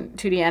 2009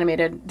 2D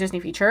animated Disney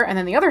feature. And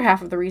then the other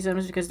half of the reason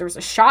was because there was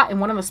a shot in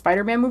one of the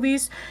Spider-Man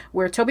movies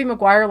where Tobey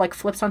Maguire, like,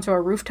 flips onto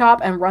a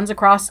rooftop and runs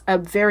across a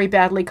very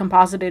badly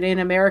composited in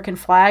American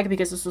flag,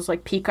 because this was,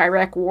 like, peak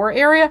Iraq war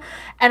area.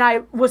 And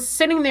I was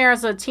sitting there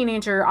as a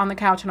teenager on the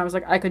couch, and I was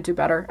like, I could do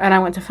better. And I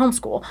went to film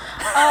school.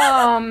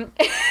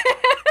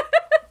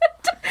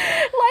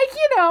 Like,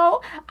 you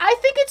know, I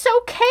think it's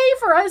okay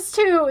for us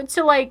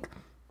to like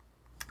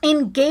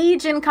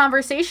engage in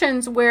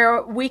conversations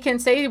where we can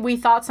say we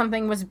thought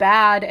something was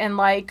bad and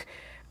like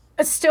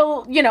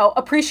still, you know,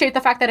 appreciate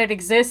the fact that it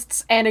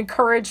exists and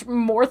encourage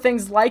more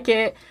things like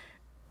it.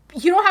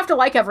 You don't have to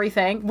like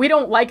everything. We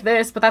don't like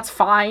this, but that's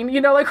fine.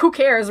 You know, like, who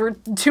cares? We're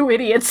two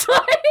idiots.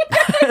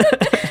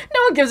 Like,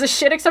 no one gives a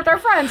shit except our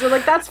friends. We're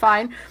like, that's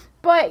fine.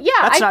 But yeah,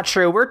 that's not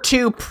true. We're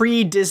two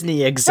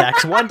pre-Disney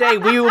execs. One day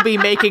we will be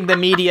making the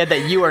media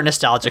that you are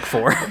nostalgic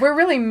for. We're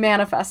really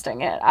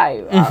manifesting it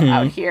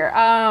out here.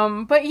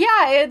 But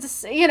yeah,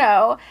 it's, you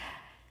know,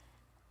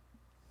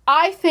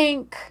 I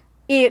think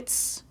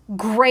it's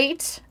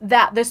great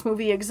that this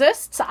movie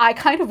exists. I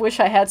kind of wish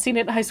I had seen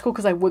it in high school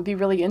because I would be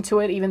really into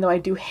it, even though I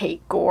do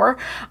hate gore.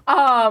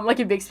 Like,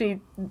 it makes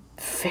me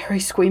very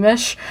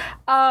squeamish.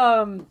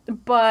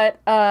 But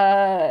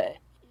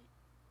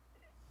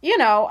you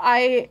know,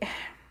 I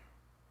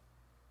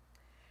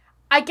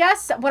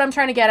guess what I'm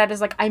trying to get at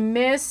is, like, I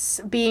miss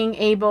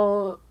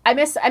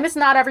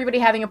not everybody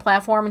having a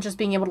platform and just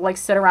being able to, like,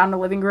 sit around in the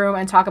living room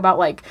and talk about,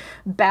 like,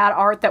 bad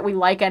art that we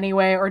like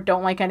anyway or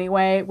don't like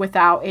anyway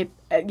without it,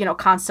 you know,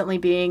 constantly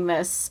being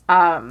this,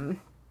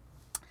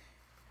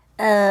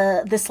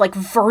 this, like,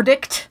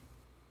 verdict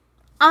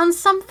on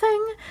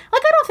something.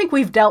 Like, I don't think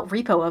we've dealt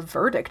Repo a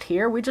verdict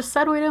here. We just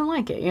said we didn't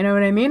like it. You know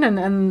what I mean?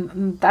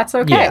 And that's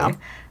okay.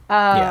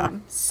 Yeah.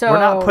 So we're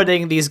not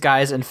putting these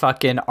guys in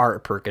fucking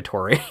art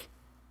purgatory.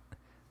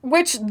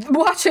 Which,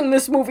 watching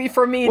this movie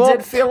for me,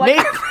 did feel like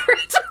art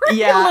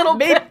purgatory a little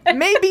bit.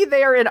 Maybe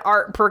they're in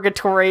art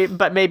purgatory,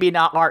 but maybe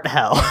not art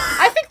hell.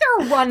 I think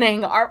they're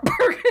running art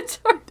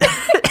purgatory.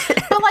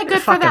 But, like,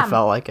 good for them.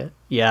 Felt like it.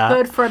 Yeah.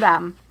 Good for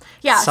them.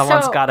 Yeah.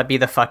 Someone's got to be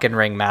the fucking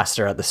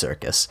ringmaster at the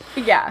circus.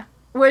 Yeah.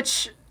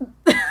 Which,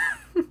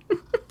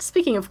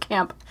 speaking of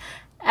camp,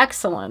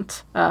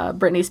 excellent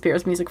Britney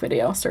Spears music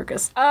video,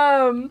 Circus.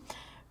 Yeah.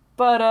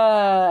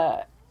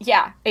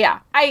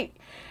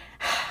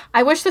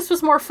 I wish this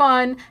was more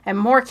fun and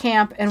more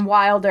camp and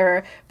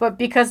wilder, but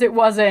because it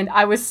wasn't,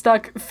 I was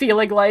stuck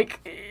feeling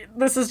like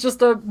this is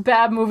just a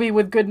bad movie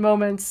with good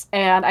moments,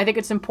 and I think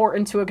it's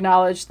important to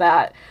acknowledge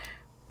that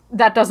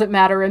that doesn't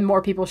matter and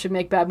more people should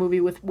make bad movie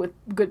with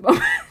good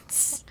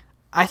moments.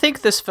 I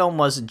think this film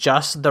was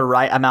just the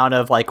right amount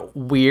of, like,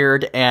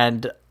 weird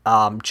and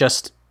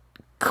just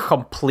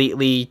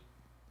completely,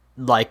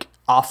 like,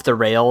 off the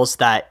rails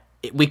that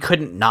we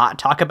couldn't not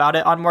talk about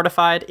it on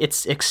Mortified.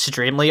 It's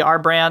extremely our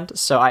brand,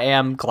 so I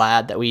am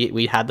glad that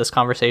we had this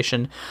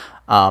conversation.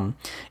 You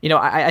know,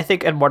 I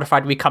think in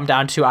Mortified we come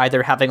down to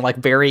either having, like,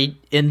 very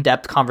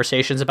in-depth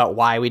conversations about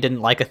why we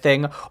didn't like a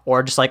thing,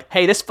 or just like,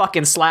 hey, this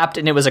fucking slapped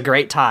and it was a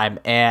great time.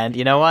 And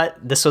you know what?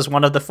 This was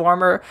one of the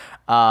former,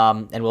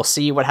 and we'll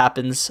see what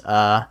happens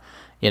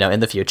you know,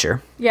 in the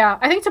future. Yeah,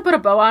 I think to put a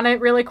bow on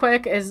it really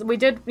quick is we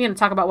did, you know,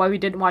 talk about why we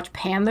didn't watch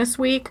Pan this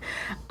week,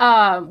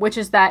 which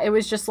is that it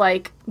was just,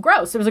 like,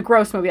 gross. It was a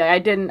gross movie. Like, I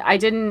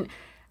didn't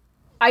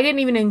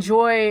even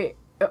enjoy.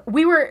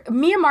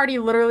 Me and Marty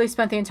literally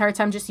spent the entire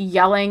time just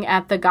yelling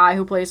at the guy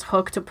who plays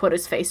Hook to put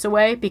his face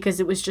away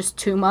because it was just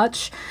too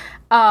much.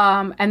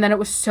 And then it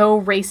was so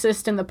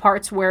racist in the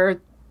parts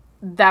where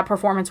that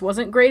performance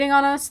wasn't grating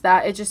on us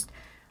that it just,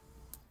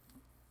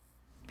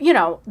 you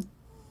know,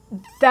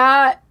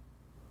 that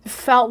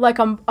felt like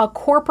a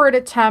corporate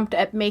attempt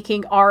at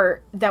making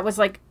art that was,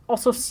 like,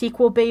 also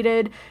sequel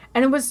baited,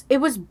 and it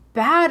was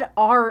bad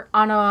art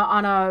on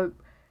a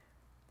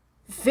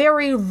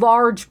very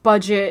large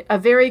budget, a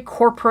very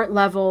corporate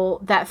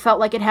level that felt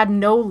like it had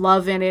no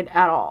love in it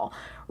at all.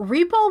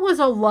 Repo was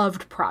a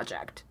loved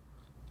project.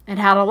 It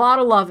had a lot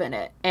of love in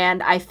it,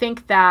 and I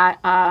think that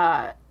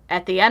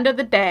at the end of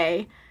the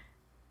day,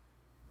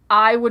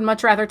 I would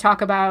much rather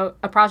talk about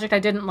a project I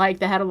didn't like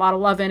that had a lot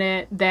of love in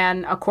it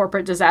than a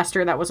corporate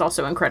disaster that was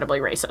also incredibly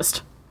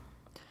racist.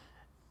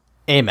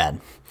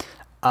 Amen.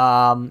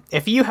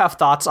 If you have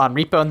thoughts on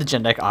Repo and the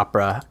Genetic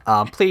Opera,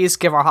 please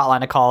give our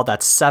hotline a call.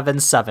 That's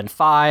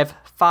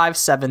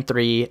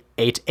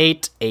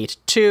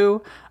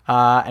 775-573-8882.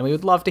 And we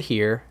would love to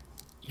hear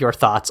your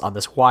thoughts on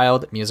this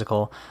wild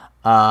musical.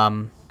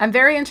 I'm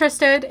very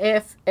interested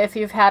if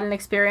you've had an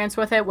experience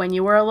with it when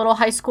you were a little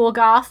high school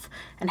goth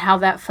and how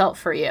that felt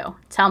for you.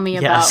 Tell me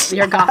about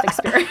your goth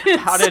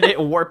experience. How did it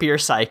warp your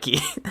psyche?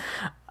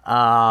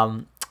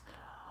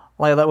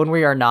 Layla, when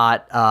we are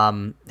not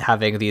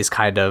having these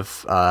kind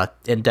of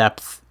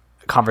in-depth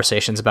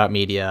conversations about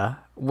media,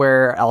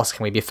 where else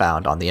can we be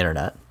found on the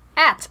internet?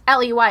 At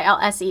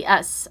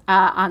LEYLSES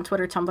on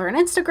Twitter, Tumblr, and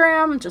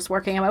Instagram. Just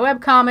working on my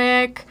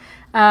webcomic.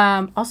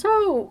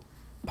 Also,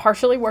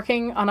 partially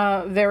working on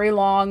a very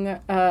long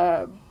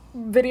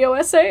video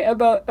essay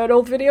about an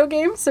old video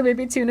game, so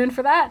maybe tune in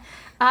for that.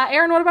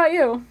 Aaron, what about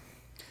you?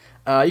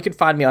 You can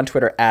find me on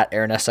Twitter at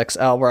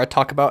AaronSXL, where I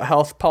talk about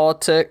health,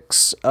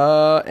 politics,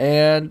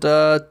 and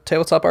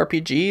tabletop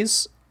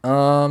RPGs.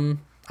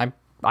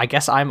 I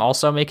guess I'm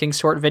also making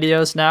short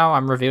videos now.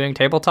 I'm reviewing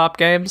tabletop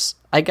games,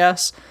 I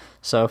guess.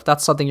 So if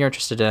that's something you're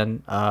interested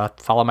in,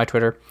 follow my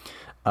Twitter.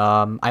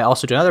 I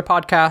also do another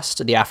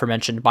podcast, the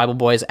aforementioned Bible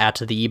Boys, at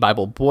the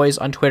Bible Boys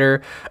on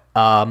Twitter.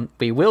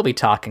 We will be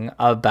talking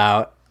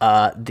about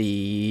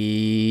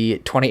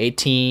the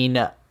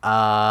 2018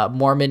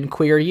 Mormon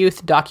queer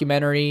youth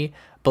documentary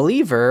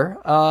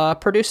Believer,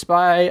 produced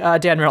by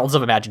Dan Reynolds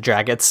of Imagine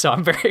Dragons. So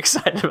I'm very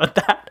excited about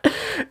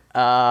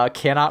that.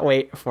 Cannot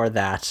wait for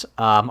that.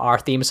 Our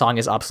theme song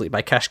is Obsolete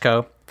by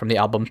Keshko from the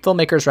album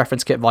Filmmakers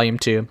Reference Kit Volume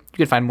 2. You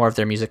can find more of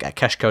their music at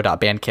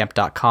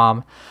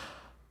keshko.bandcamp.com.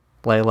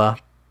 Layla,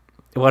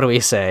 what do we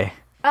say?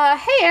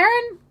 Hey,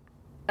 Aaron.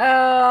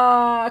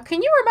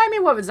 Can you remind me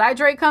what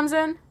Zydrate comes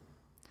in?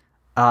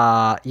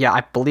 Yeah,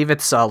 I believe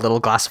it's a little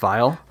glass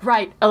vial.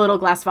 Right, a little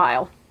glass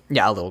vial.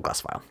 Yeah, a little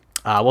glass vial.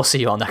 We'll see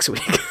you all next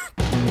week.